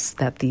friendships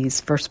that these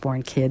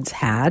firstborn kids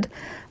had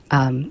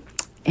and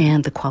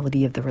the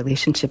quality of the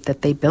relationship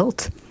that they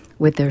built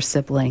with their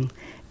sibling.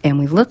 And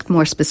we looked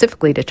more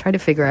specifically to try to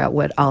figure out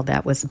what all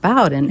that was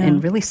about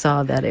and really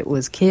saw that it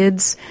was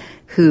kids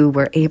who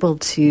were able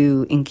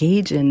to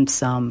engage in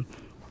some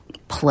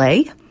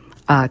play,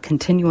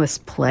 continuous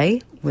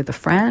play with a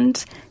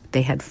friend.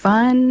 They had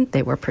fun.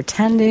 They were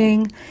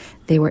pretending.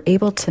 They were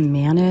able to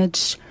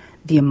manage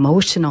the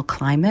emotional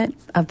climate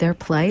of their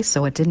play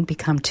so it didn't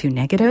become too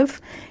negative.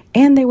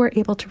 And they were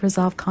able to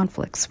resolve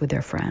conflicts with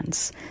their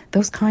friends.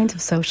 Those kinds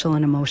of social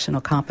and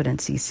emotional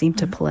competencies seem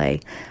to play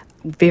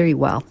very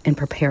well and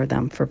prepare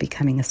them for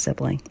becoming a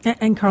sibling.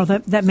 And Carl,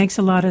 that makes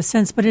a lot of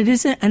sense. But it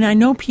isn't, and I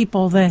know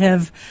people that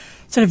have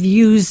sort of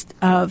used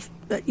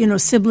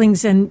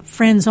siblings and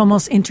friends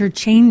almost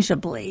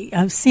interchangeably,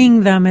 of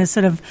seeing them as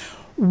sort of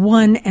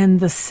one and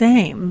the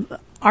same.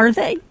 Are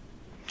they?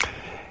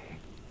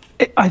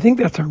 I think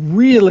that's a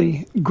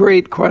really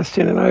great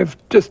question, and I have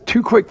just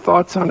two quick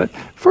thoughts on it.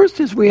 First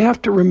is we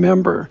have to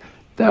remember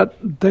that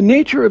the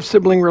nature of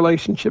sibling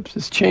relationships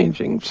is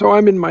changing. So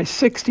I'm in my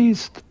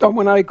 60s.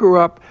 When I grew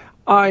up,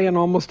 I and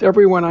almost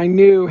everyone I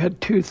knew had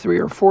 2, 3,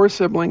 or 4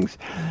 siblings.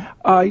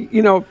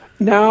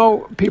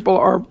 Now people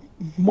are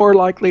more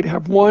likely to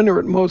have 1 or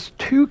at most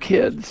 2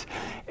 kids.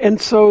 And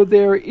so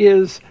there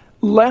is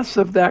less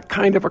of that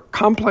kind of a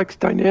complex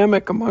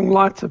dynamic among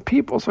lots of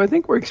people. So I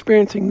think we're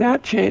experiencing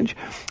that change.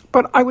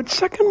 But I would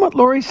second what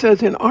Lori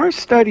says. In our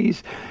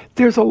studies,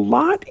 there's a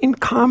lot in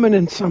common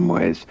in some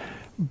ways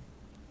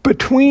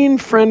between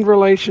friend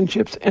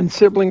relationships and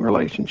sibling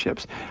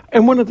relationships.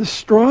 And one of the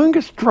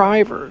strongest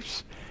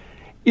drivers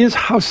is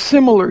how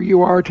similar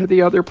you are to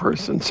the other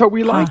person. So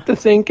we like to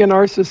think in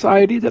our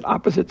society that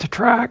opposites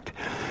attract.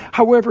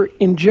 However,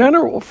 in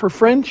general, for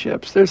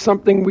friendships, there's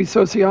something we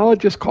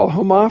sociologists call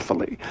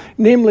homophily,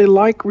 namely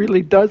like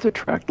really does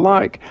attract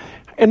like.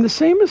 And the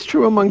same is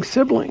true among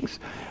siblings.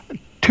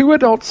 2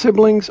 adult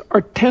siblings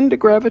tend to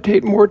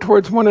gravitate more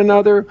towards one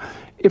another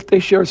if they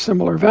share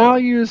similar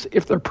values,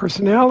 if their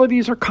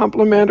personalities are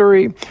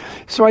complementary.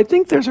 So I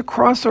think there's a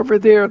crossover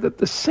there, that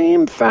the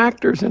same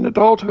factors in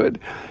adulthood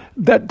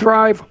that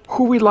drive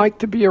who we like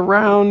to be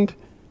around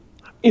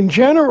in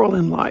general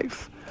in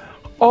life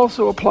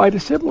also apply to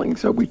siblings.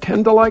 So we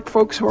tend to like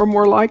folks who are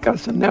more like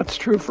us, and that's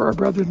true for our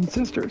brothers and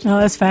sisters. Oh,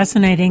 that's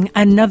fascinating.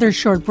 Another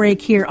short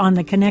break here on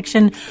The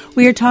Connection.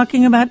 We are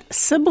talking about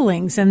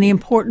siblings and the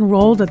important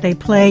role that they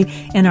play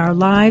in our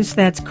lives.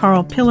 That's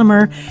Carl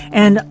Pillemer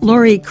and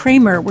Lori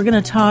Kramer. We're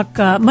going to talk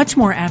much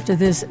more after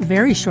this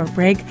very short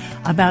break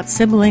about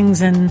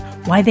siblings and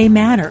why they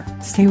matter.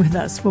 Stay with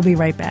us. We'll be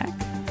right back.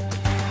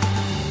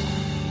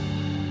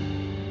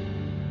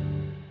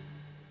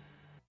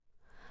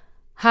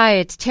 Hi,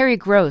 it's Terry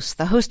Gross,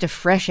 the host of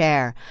Fresh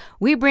Air.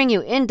 We bring you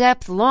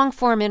in-depth,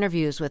 long-form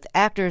interviews with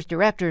actors,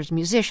 directors,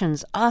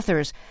 musicians,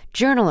 authors,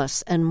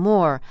 journalists, and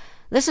more.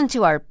 Listen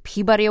to our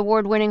Peabody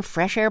Award-winning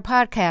Fresh Air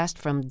podcast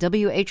from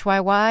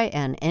WHYY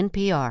and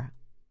NPR.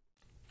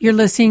 You're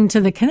listening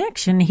to The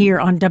Connection here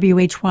on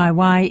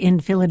WHYY in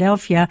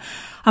Philadelphia.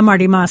 I'm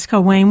Marty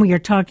Moscow-Wayne. We are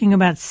talking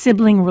about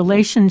sibling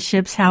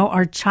relationships, how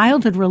our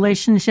childhood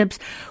relationships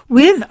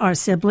with our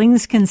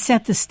siblings can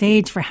set the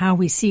stage for how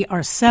we see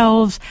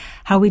ourselves,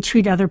 how we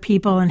treat other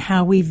people, and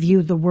how we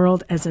view the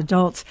world as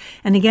adults.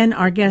 And again,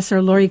 our guests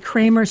are Lori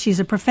Kramer. She's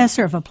a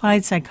professor of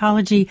applied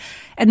psychology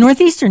at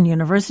Northeastern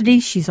University.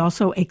 She's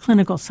also a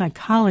clinical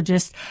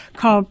psychologist.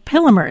 Carl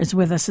Pillemer is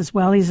with us as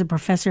well. He's a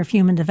professor of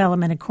human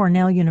development at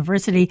Cornell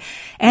University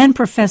and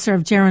professor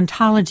of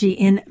gerontology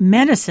in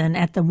medicine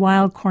at the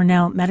Weill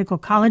Cornell Medical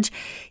College.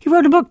 He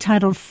wrote a book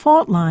titled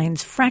Fault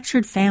Lines,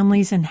 Fractured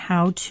Families and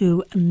How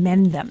to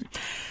Mend Them.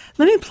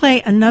 Let me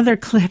play another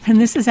clip,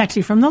 and this is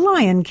actually from The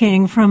Lion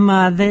King, from the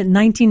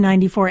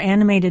 1994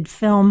 animated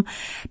film.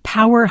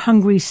 Power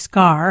Hungry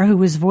Scar, who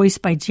was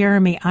voiced by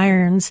Jeremy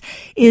Irons,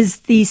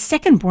 is the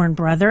second-born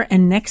brother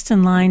and next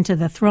in line to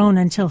the throne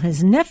until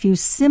his nephew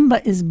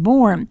Simba is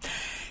born.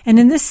 And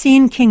in this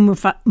scene, King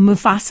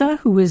Mufasa,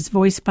 who is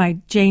voiced by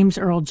James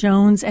Earl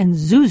Jones, and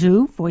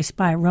Zuzu, voiced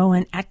by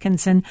Rowan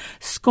Atkinson,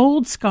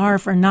 scold Scar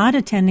for not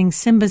attending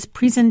Simba's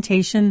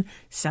presentation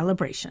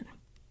celebration.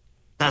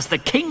 As the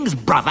king's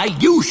brother,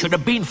 you should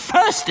have been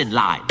first in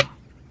line.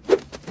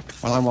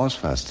 Well, I was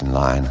first in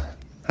line,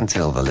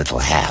 until the little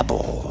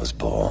hairball was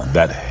born.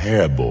 That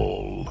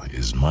hairball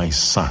is my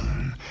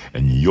son,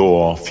 and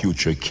your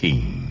future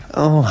king.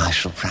 Oh, I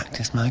shall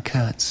practice my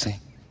curtsy.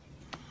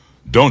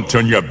 Don't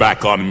turn your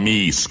back on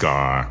me,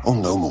 Scar. Oh,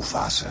 no,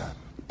 Mufasa.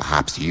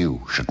 Perhaps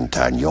you shouldn't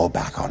turn your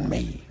back on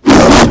me.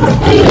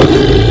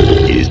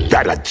 Is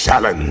that a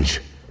challenge?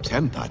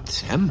 Temper.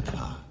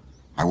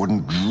 I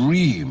wouldn't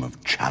dream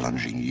of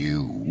challenging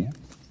you.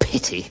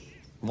 Pity.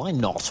 Why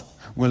not?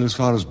 Well, as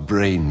far as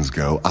brains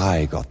go,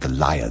 I got the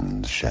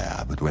lion's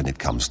share, but when it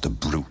comes to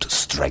brute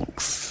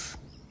strength,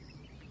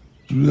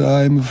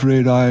 I'm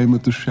afraid I'm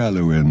at the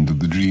shallow end of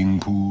the gene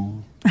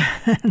pool.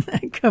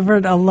 That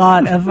covered a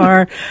lot of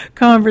our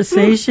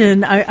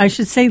conversation. I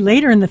should say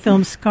later in the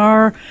film,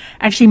 Scar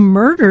actually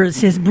murders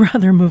his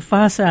brother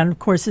Mufasa. And of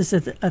course, this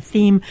is a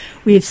theme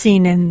we've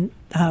seen in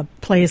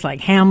plays like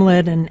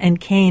Hamlet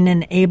and Cain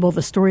and Abel,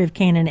 the story of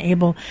Cain and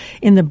Abel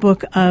in the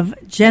book of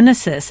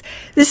Genesis.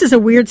 This is a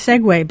weird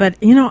segue, but,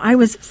 I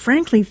was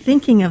frankly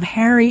thinking of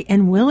Harry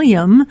and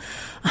William,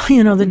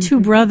 the two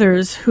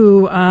brothers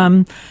who,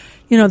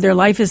 their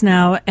life is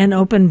now an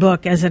open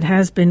book, as it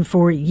has been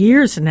for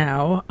years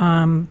now.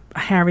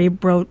 Harry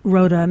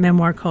wrote a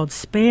memoir called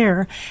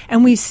Spare,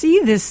 and we see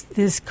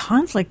this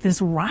conflict,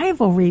 this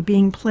rivalry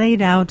being played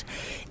out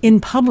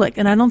in public.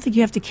 And I don't think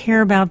you have to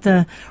care about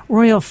the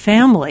royal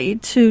family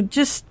to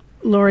just,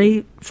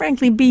 Laurie,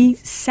 frankly, be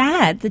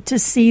sad to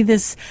see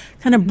this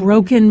kind of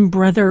broken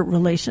brother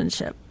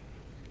relationship.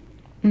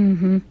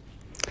 Mm-hmm.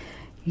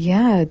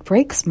 Yeah, it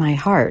breaks my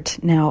heart.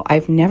 Now,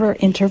 I've never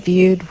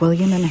interviewed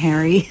William and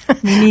Harry.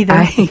 Me neither.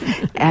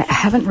 I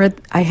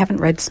haven't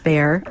read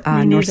Spare,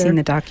 nor seen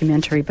the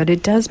documentary, but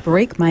it does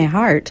break my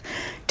heart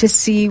to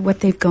see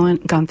what they've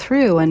gone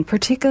through, and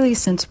particularly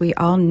since we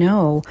all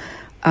know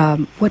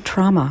what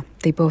trauma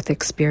they both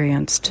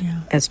experienced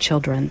as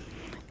children,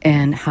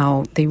 and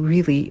how they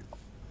really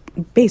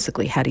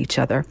basically had each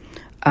other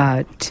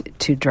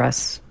to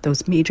address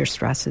those major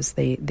stresses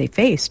they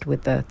faced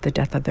with the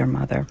death of their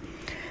mother.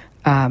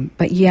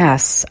 But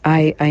yes,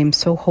 I'm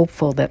so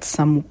hopeful that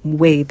some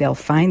way they'll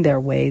find their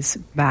ways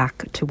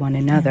back to one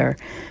another.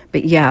 Yeah.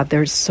 But yeah,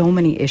 there's so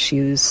many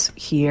issues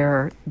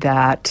here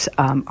that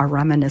are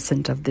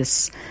reminiscent of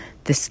this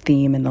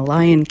theme in The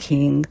Lion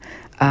King.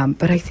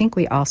 But I think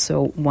we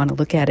also want to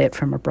look at it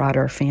from a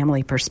broader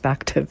family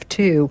perspective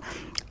too.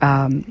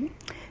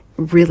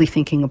 Really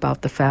thinking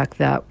about the fact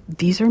that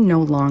these are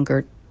no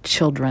longer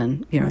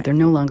children. Right. They're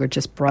no longer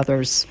just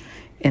brothers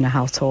in a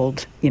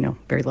household,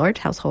 very large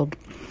household.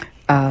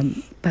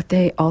 But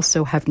they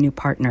also have new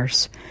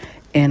partners.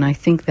 And I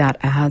think that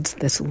adds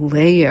this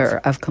layer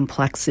of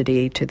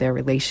complexity to their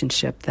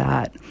relationship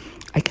that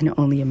I can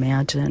only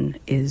imagine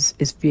is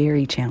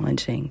very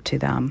challenging to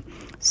them.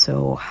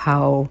 So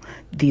how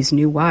these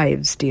new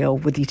wives deal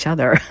with each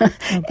other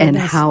and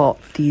how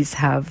these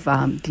have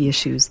the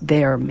issues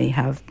there may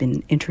have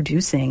been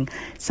introducing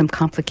some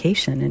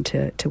complication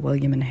into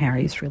William and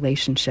Harry's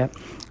relationship.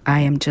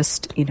 I am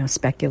just,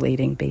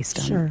 speculating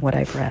based on what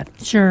I've read.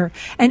 Sure.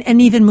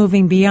 And even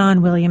moving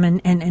beyond William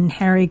and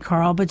Harry,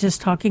 Carl, but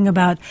just talking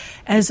about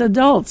as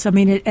adults. I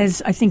mean,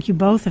 as I think you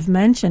both have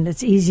mentioned,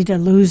 it's easy to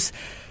lose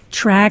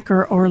track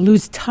or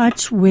lose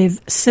touch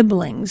with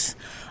siblings.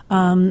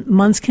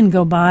 Months can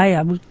go by,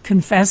 I would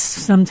confess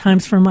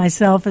sometimes for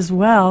myself as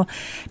well,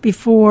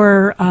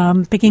 before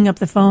picking up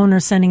the phone or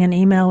sending an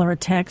email or a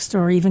text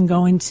or even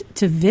going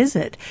to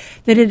visit,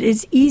 that it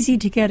is easy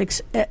to get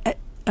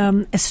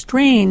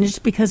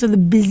estranged because of the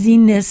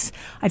busyness,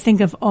 I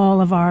think, of all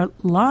of our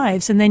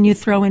lives. And then you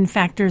throw in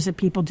factors that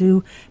people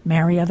do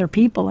marry other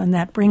people, and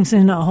that brings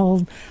in a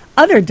whole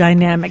other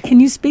dynamic.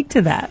 Can you speak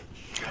to that?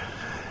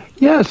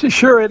 Yes,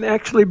 sure. And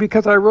actually,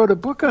 because I wrote a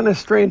book on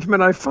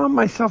estrangement, I found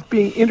myself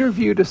being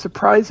interviewed a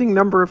surprising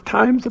number of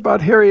times about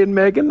Harry and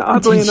Meghan,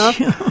 oddly enough.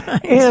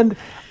 Right. And,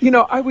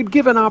 I would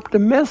give an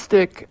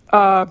optimistic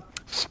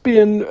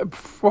spin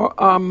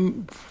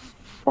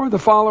for the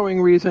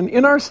following reason.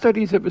 In our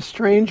studies of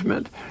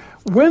estrangement,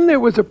 when there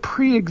was a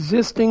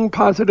pre-existing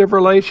positive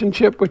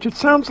relationship, which it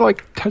sounds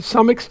like to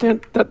some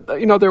extent that,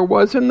 there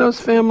was in those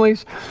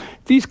families,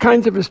 these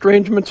kinds of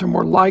estrangements are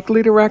more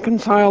likely to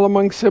reconcile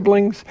among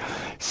siblings.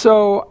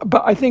 So,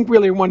 but I think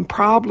really one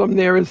problem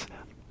there is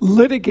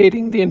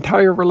litigating the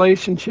entire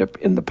relationship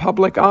in the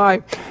public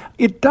eye.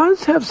 It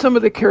does have some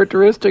of the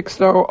characteristics,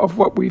 though, of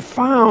what we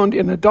found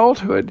in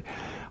adulthood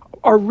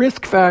are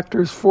risk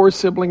factors for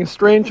sibling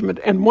estrangement,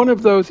 and one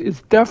of those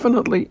is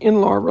definitely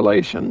in-law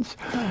relations.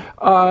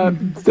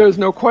 There's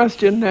no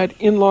question that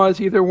in-laws,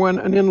 either when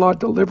an in-law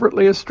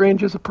deliberately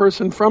estranges a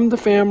person from the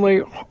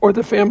family or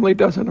the family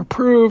doesn't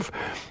approve,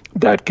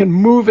 that can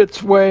move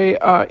its way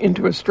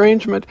into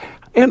estrangement,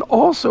 and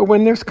also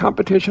when there's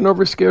competition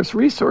over scarce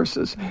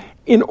resources.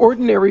 In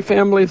ordinary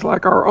families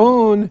like our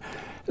own,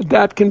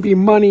 that can be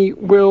money,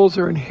 wills,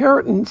 or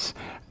inheritance.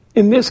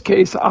 In this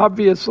case,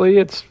 obviously,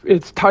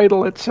 it's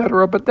title,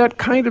 etc., but that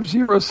kind of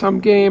zero-sum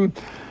game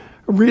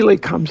really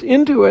comes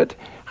into it.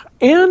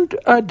 And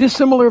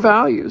dissimilar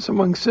values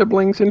among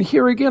siblings. And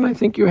here again, I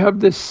think you have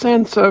this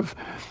sense of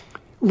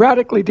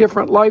radically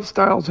different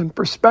lifestyles and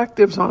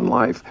perspectives on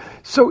life.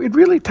 So it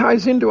really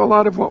ties into a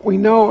lot of what we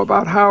know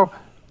about how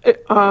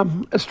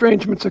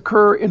estrangements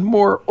occur in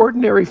more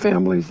ordinary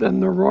families than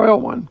the royal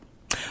one.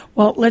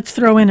 Well, let's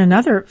throw in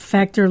another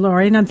factor,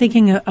 Laurie, and I'm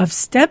thinking of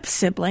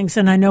step-siblings,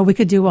 and I know we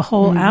could do a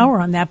whole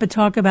hour on that, but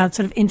talk about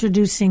sort of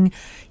introducing,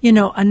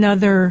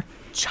 another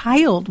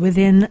child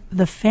within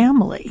the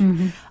family.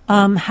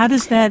 How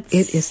does that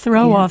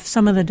throw off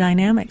some of the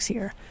dynamics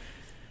here?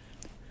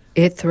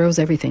 It throws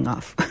everything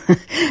off,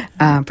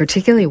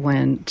 particularly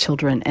when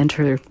children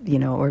enter,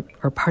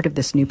 or part of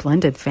this new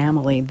blended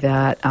family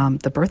that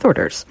the birth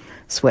orders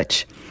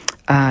switch.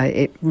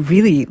 it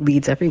really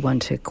leads everyone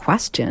to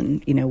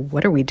question,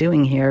 what are we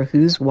doing here?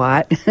 Who's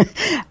what?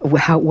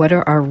 What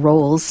are our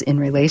roles in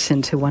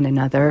relation to one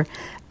another?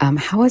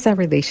 How is our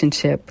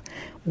relationship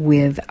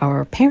with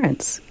our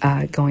parents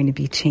going to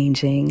be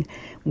changing?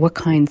 What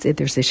kinds,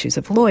 there's issues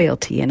of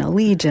loyalty and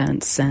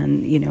allegiance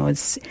and,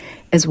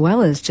 as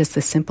well as just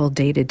the simple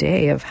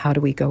day-to-day of how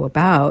do we go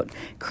about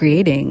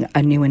creating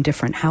a new and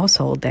different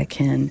household that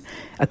can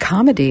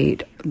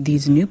accommodate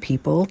these new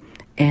people,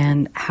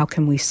 and how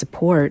can we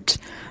support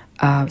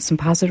some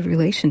positive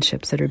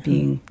relationships that are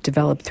being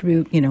developed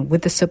through,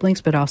 with the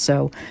siblings, but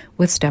also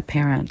with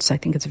step-parents. I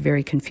think it's a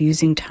very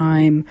confusing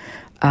time.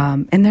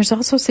 And there's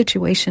also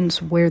situations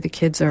where the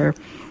kids are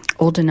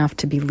old enough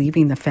to be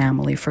leaving the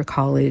family for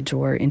college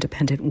or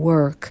independent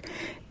work,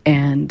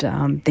 and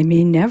they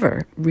may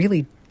never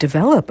really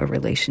develop a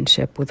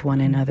relationship with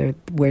one another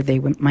where they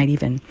might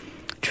even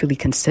truly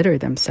consider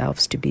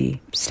themselves to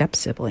be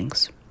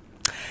step-siblings.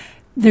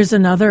 There's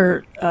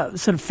another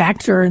sort of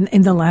factor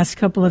in the last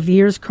couple of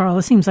years, Carl.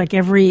 It seems like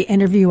every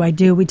interview I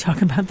do, we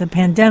talk about the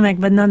pandemic,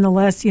 but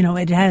nonetheless,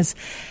 it has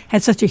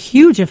had such a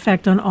huge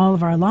effect on all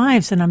of our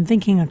lives. And I'm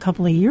thinking a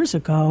couple of years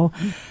ago,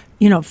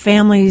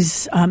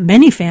 families,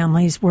 many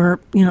families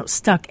were,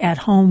 stuck at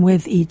home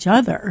with each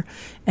other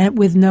and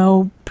with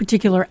no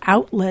particular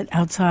outlet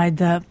outside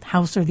the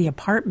house or the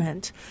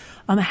apartment.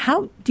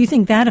 How do you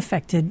think that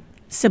affected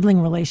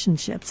sibling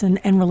relationships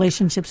and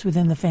relationships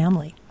within the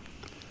family?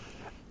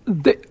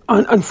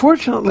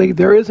 Unfortunately,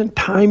 there isn't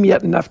time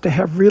yet enough to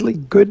have really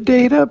good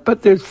data,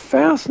 but there's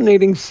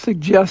fascinating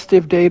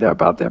suggestive data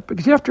about that,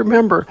 because you have to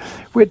remember,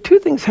 we had two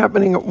things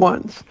happening at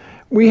once.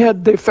 We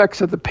had the effects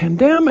of the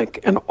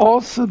pandemic and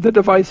also the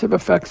divisive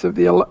effects of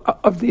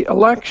the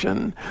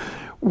election,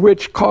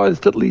 which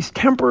caused at least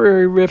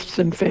temporary rifts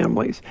in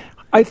families.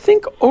 I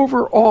think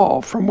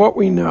overall, from what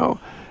we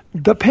know,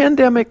 the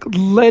pandemic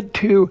led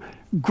to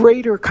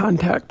greater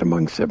contact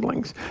among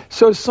siblings.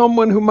 So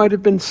someone who might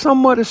have been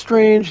somewhat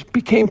estranged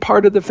became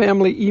part of the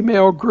family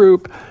email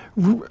group,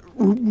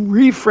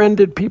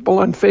 refriended people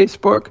on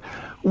Facebook.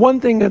 One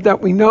thing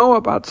that we know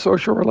about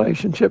social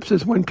relationships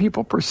is when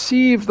people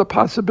perceive the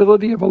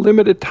possibility of a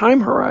limited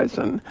time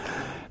horizon,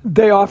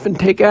 they often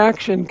take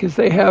action because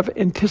they have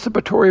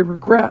anticipatory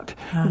regret.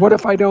 What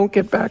if I don't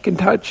get back in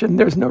touch and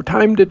there's no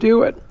time to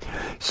do it?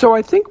 So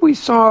I think we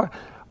saw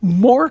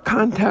more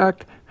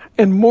contact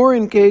and more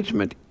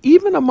engagement,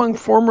 even among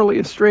formerly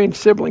estranged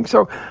siblings.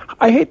 So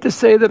I hate to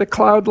say that a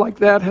cloud like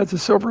that has a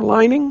silver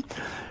lining,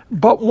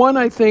 but one,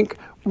 I think,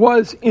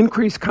 was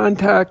increased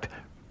contact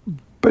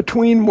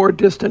between more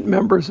distant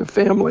members of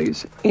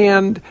families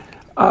and,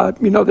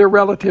 their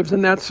relatives,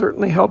 and that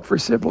certainly helped for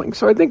siblings.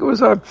 So I think it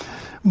was a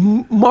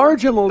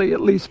marginally,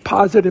 at least,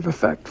 positive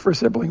effect for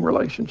sibling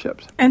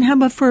relationships. And how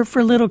about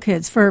for little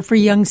kids, for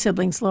young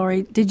siblings,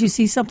 Lori? Did you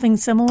see something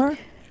similar?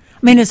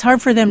 I mean, it's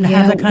hard for them to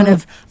have the kind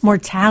of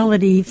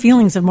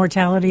feelings of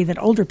mortality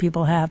that older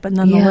people have, but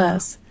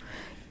nonetheless.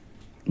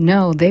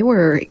 No, they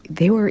were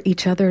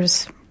each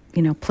other's,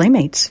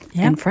 playmates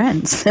and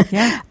friends.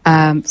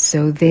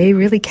 So they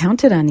really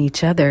counted on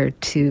each other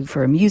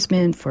for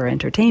amusement, for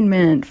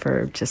entertainment,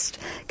 for just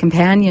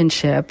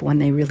companionship when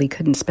they really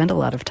couldn't spend a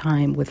lot of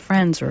time with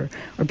friends or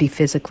be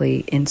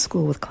physically in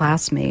school with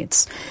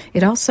classmates.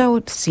 It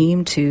also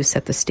seemed to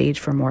set the stage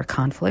for more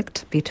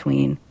conflict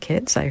between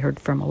kids. I heard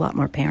from a lot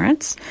more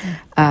parents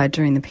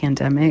during the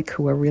pandemic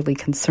who were really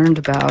concerned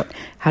about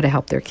how to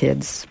help their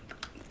kids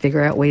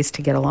figure out ways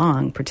to get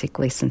along,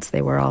 particularly since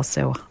they were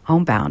also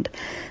homebound.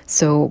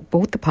 So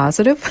both the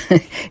positive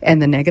and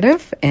the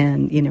negative.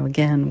 And,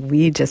 again,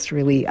 we just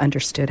really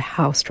understood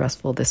how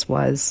stressful this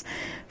was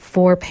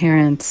for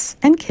parents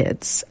and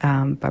kids,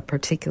 but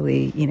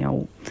particularly,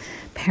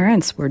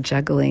 parents were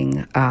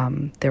juggling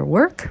their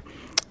work,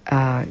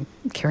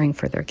 caring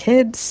for their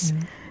kids,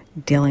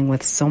 dealing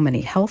with so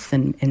many health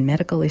and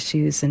medical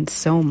issues and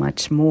so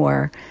much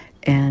more.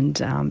 And,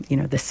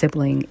 the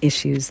sibling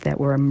issues that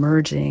were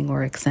emerging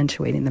or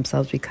accentuating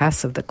themselves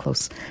because of the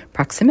close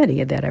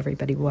proximity that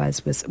everybody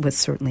was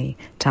certainly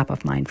top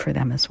of mind for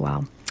them as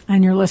well.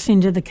 And you're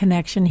listening to The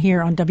Connection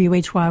here on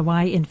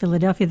WHYY in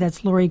Philadelphia.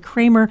 That's Lori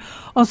Kramer,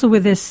 also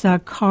with this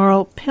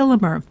Carl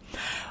Pillemer.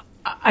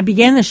 I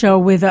began the show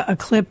with a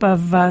clip of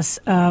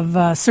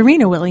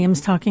Serena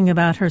Williams talking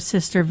about her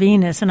sister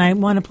Venus, and I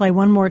want to play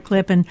one more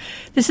clip. And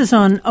this is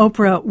on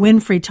Oprah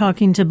Winfrey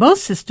talking to both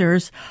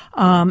sisters,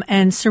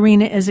 and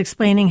Serena is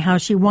explaining how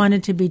she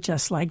wanted to be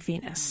just like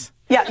Venus.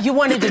 Yeah, you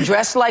wanted to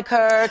dress like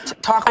her,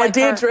 talk like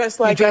her. I did dress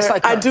like her.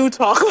 I do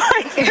talk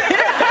like her.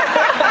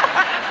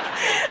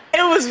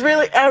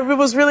 It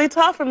was really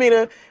tough for me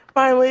to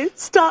finally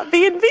stop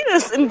being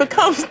Venus and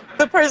become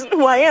the person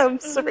who I am,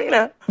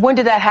 Serena. When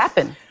did that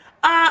happen?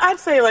 I'd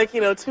say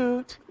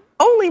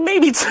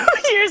maybe 2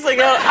 years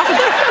ago.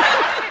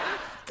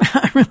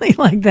 I really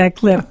like that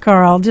clip,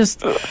 Carl.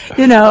 Just,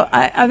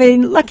 I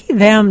mean, lucky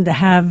them to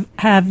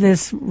have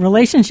this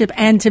relationship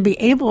and to be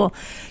able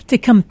to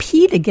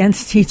compete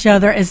against each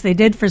other as they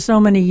did for so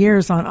many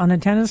years on a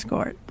tennis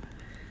court.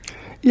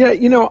 Yeah,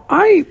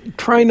 I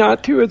try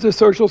not to, as a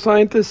social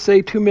scientist,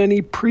 say too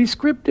many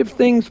prescriptive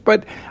things,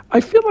 but I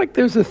feel like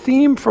there's a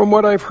theme from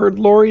what I've heard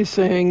Lori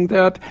saying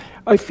that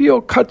I feel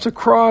cuts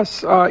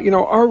across,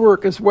 our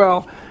work as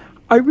well.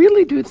 I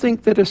really do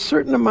think that a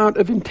certain amount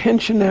of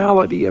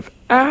intentionality, of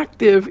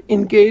active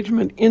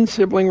engagement in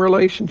sibling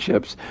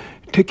relationships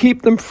to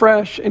keep them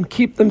fresh and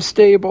keep them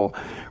stable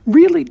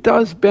really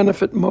does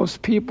benefit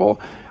most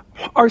people.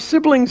 Our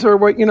siblings are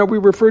what, we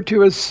refer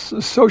to as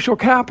social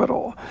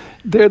capital.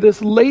 They're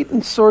this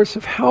latent source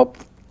of help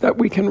that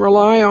we can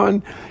rely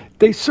on.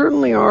 They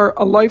certainly are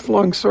a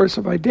lifelong source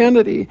of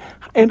identity.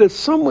 And as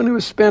someone who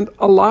has spent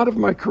a lot of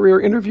my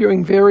career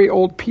interviewing very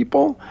old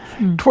people,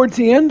 towards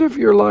the end of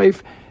your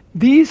life,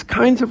 these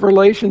kinds of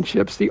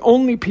relationships, the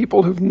only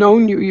people who've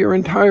known you your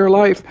entire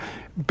life,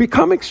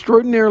 become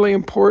extraordinarily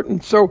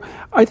important. So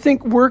I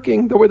think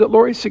working the way that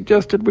Lori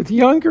suggested with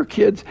younger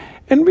kids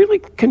and really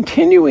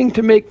continuing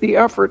to make the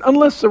effort,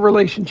 unless the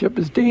relationship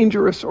is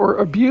dangerous or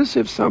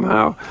abusive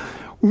somehow,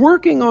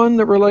 working on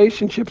the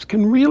relationships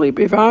can really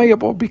be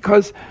valuable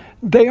because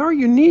they are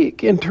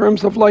unique in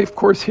terms of life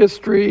course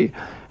history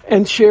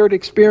and shared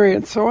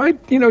experience. So I,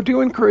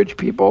 do encourage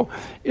people,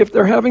 if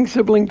they're having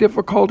sibling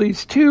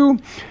difficulties, to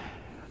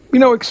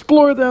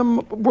explore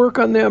them, work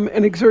on them,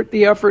 and exert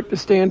the effort to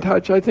stay in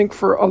touch. I think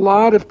for a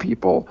lot of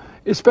people,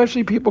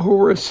 especially people who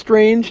were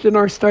estranged in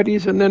our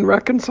studies and then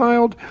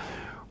reconciled,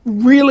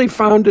 really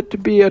found it to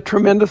be a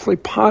tremendously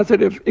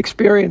positive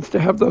experience to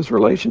have those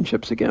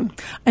relationships again.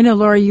 I know,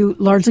 Laura, you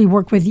largely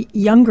work with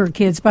younger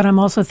kids, but I'm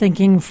also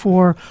thinking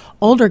for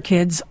older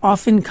kids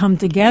often come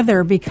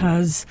together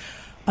because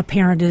a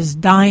parent is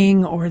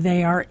dying or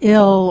they are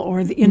ill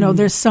or,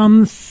 there's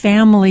some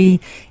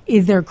family,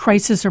 either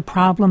crisis or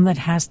problem that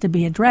has to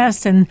be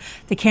addressed, and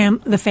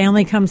the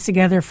family comes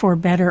together for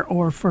better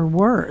or for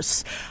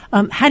worse.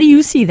 How do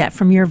you see that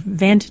from your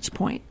vantage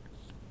point?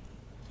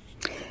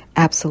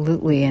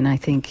 Absolutely. And I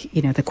think,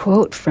 the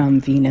quote from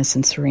Venus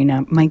and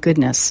Serena, my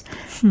goodness,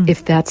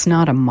 if that's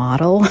not a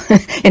model,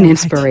 an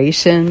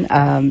inspiration,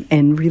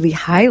 and really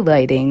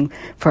highlighting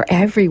for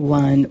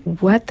everyone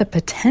what the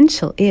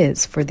potential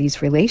is for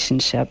these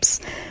relationships,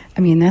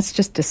 that's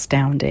just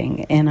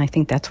astounding. And I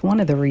think that's one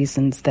of the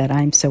reasons that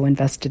I'm so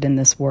invested in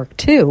this work,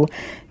 too,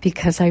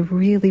 because I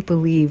really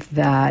believe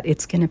that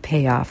it's going to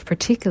pay off,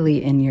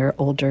 particularly in your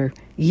older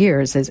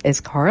years, as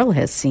Carl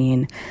has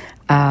seen.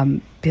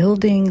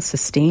 Building,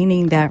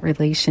 sustaining that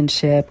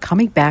relationship,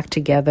 coming back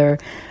together,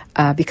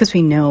 because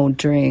we know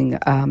during,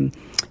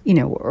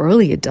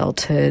 early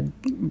adulthood,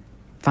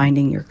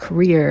 finding your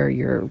career,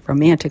 your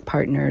romantic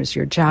partners,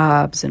 your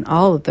jobs, and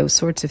all of those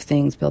sorts of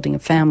things, building a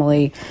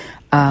family,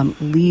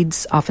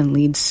 often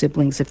leads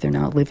siblings, if they're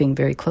not living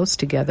very close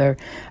together,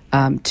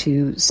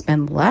 to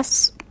spend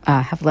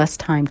have less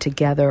time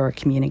together or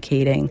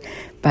communicating.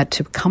 But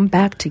to come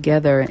back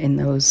together in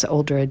those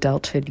older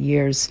adulthood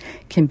years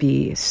can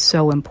be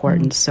so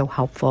important, so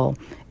helpful.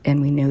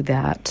 And we knew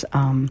that.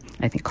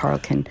 I think Carl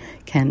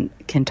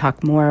can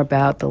talk more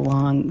about the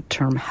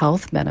long-term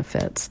health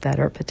benefits that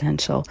are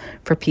potential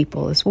for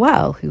people as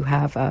well who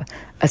have a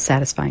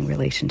satisfying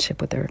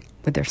relationship with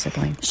their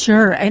sibling.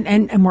 Sure,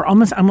 and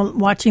I'm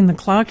watching the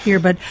clock here,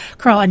 but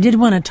Carl, I did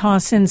want to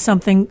toss in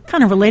something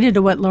kind of related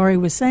to what Lori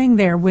was saying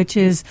there, which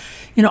is,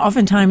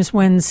 oftentimes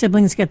when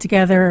siblings get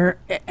together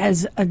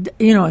as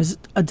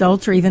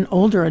adults or even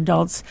older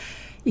adults,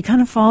 you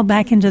kind of fall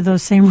back into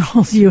those same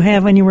roles you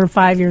had when you were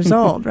 5 years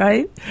old,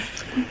 right?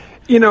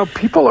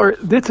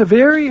 It's a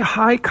very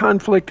high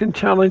conflict and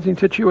challenging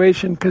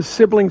situation because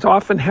siblings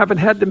often haven't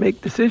had to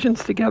make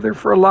decisions together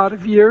for a lot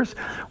of years.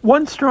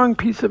 One strong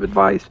piece of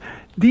advice,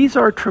 these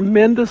are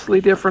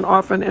tremendously different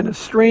often, and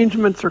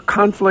estrangements or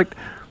conflict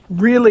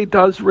really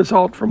does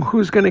result from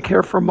who's going to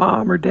care for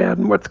mom or dad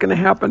and what's going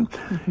to happen.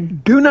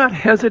 Do not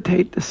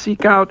hesitate to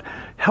seek out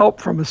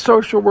help from a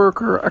social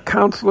worker, a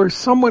counselor,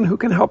 someone who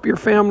can help your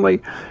family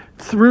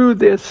through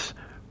this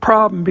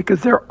problem,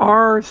 because there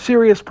are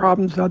serious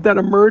problems that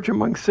emerge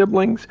among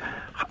siblings.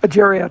 A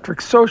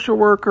geriatric social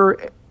worker,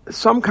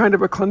 some kind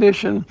of a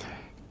clinician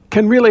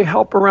can really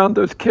help around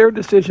those care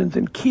decisions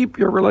and keep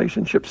your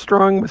relationship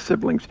strong with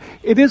siblings.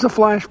 It is a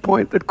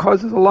flashpoint that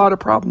causes a lot of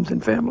problems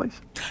in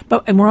families.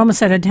 And we're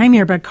almost out of time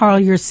here, but Carl,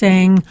 you're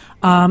saying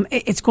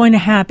it's going to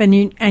happen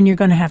and you're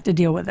going to have to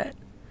deal with it.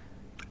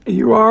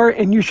 You are,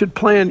 and you should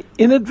plan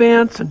in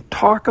advance and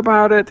talk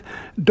about it.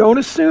 Don't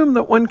assume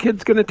that one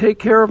kid's going to take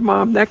care of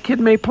mom. That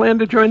kid may plan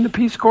to join the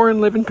Peace Corps and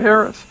live in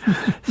Paris.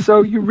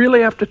 So you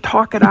really have to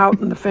talk it out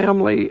in the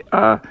family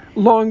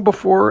long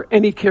before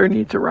any care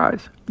needs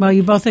arise. Well,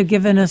 you both have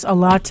given us a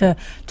lot to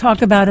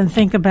talk about and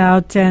think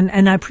about,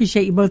 and I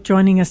appreciate you both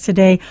joining us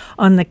today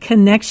on The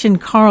Connection.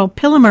 Carl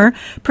Pillemer,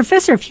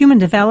 Professor of Human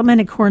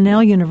Development at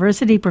Cornell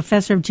University,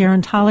 Professor of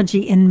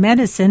Gerontology in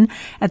Medicine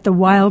at the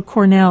Weill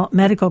Cornell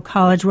Medical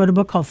College, wrote a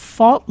book called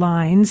Fault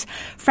Lines,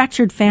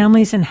 Fractured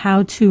Families and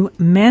How to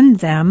Mend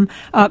Them.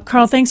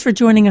 Carl, thanks for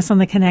joining us on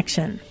The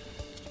Connection.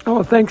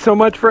 Oh, thanks so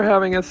much for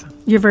having us.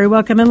 You're very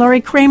welcome. And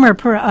Lori Kramer,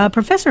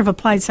 professor of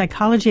applied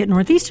psychology at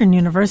Northeastern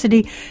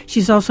University.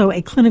 She's also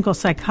a clinical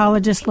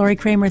psychologist. Lori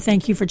Kramer,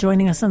 thank you for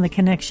joining us on The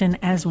Connection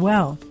as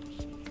well.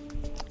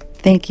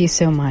 Thank you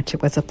so much.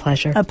 It was a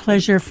pleasure. A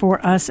pleasure for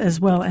us as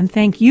well. And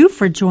thank you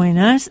for joining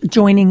us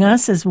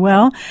as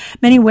well.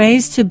 Many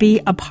ways to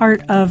be a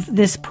part of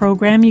this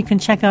program. You can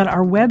check out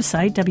our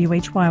website,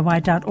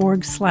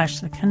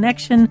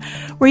 whyy.org/theconnection,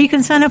 where you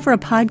can sign up for a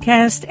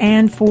podcast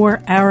and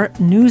for our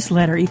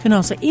newsletter. You can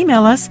also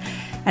email us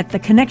at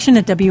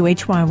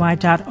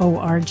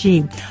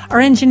theconnection@whyy.org. Our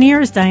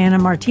engineer is Diana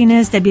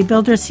Martinez, Debbie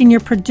Builder, senior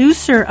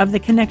producer of The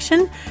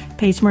Connection,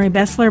 Paige Murray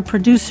Bessler,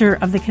 producer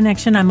of The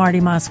Connection. I'm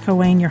Marty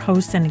Moss-Coane, your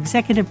host and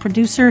executive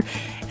producer,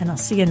 and I'll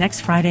see you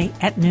next Friday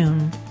at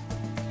noon.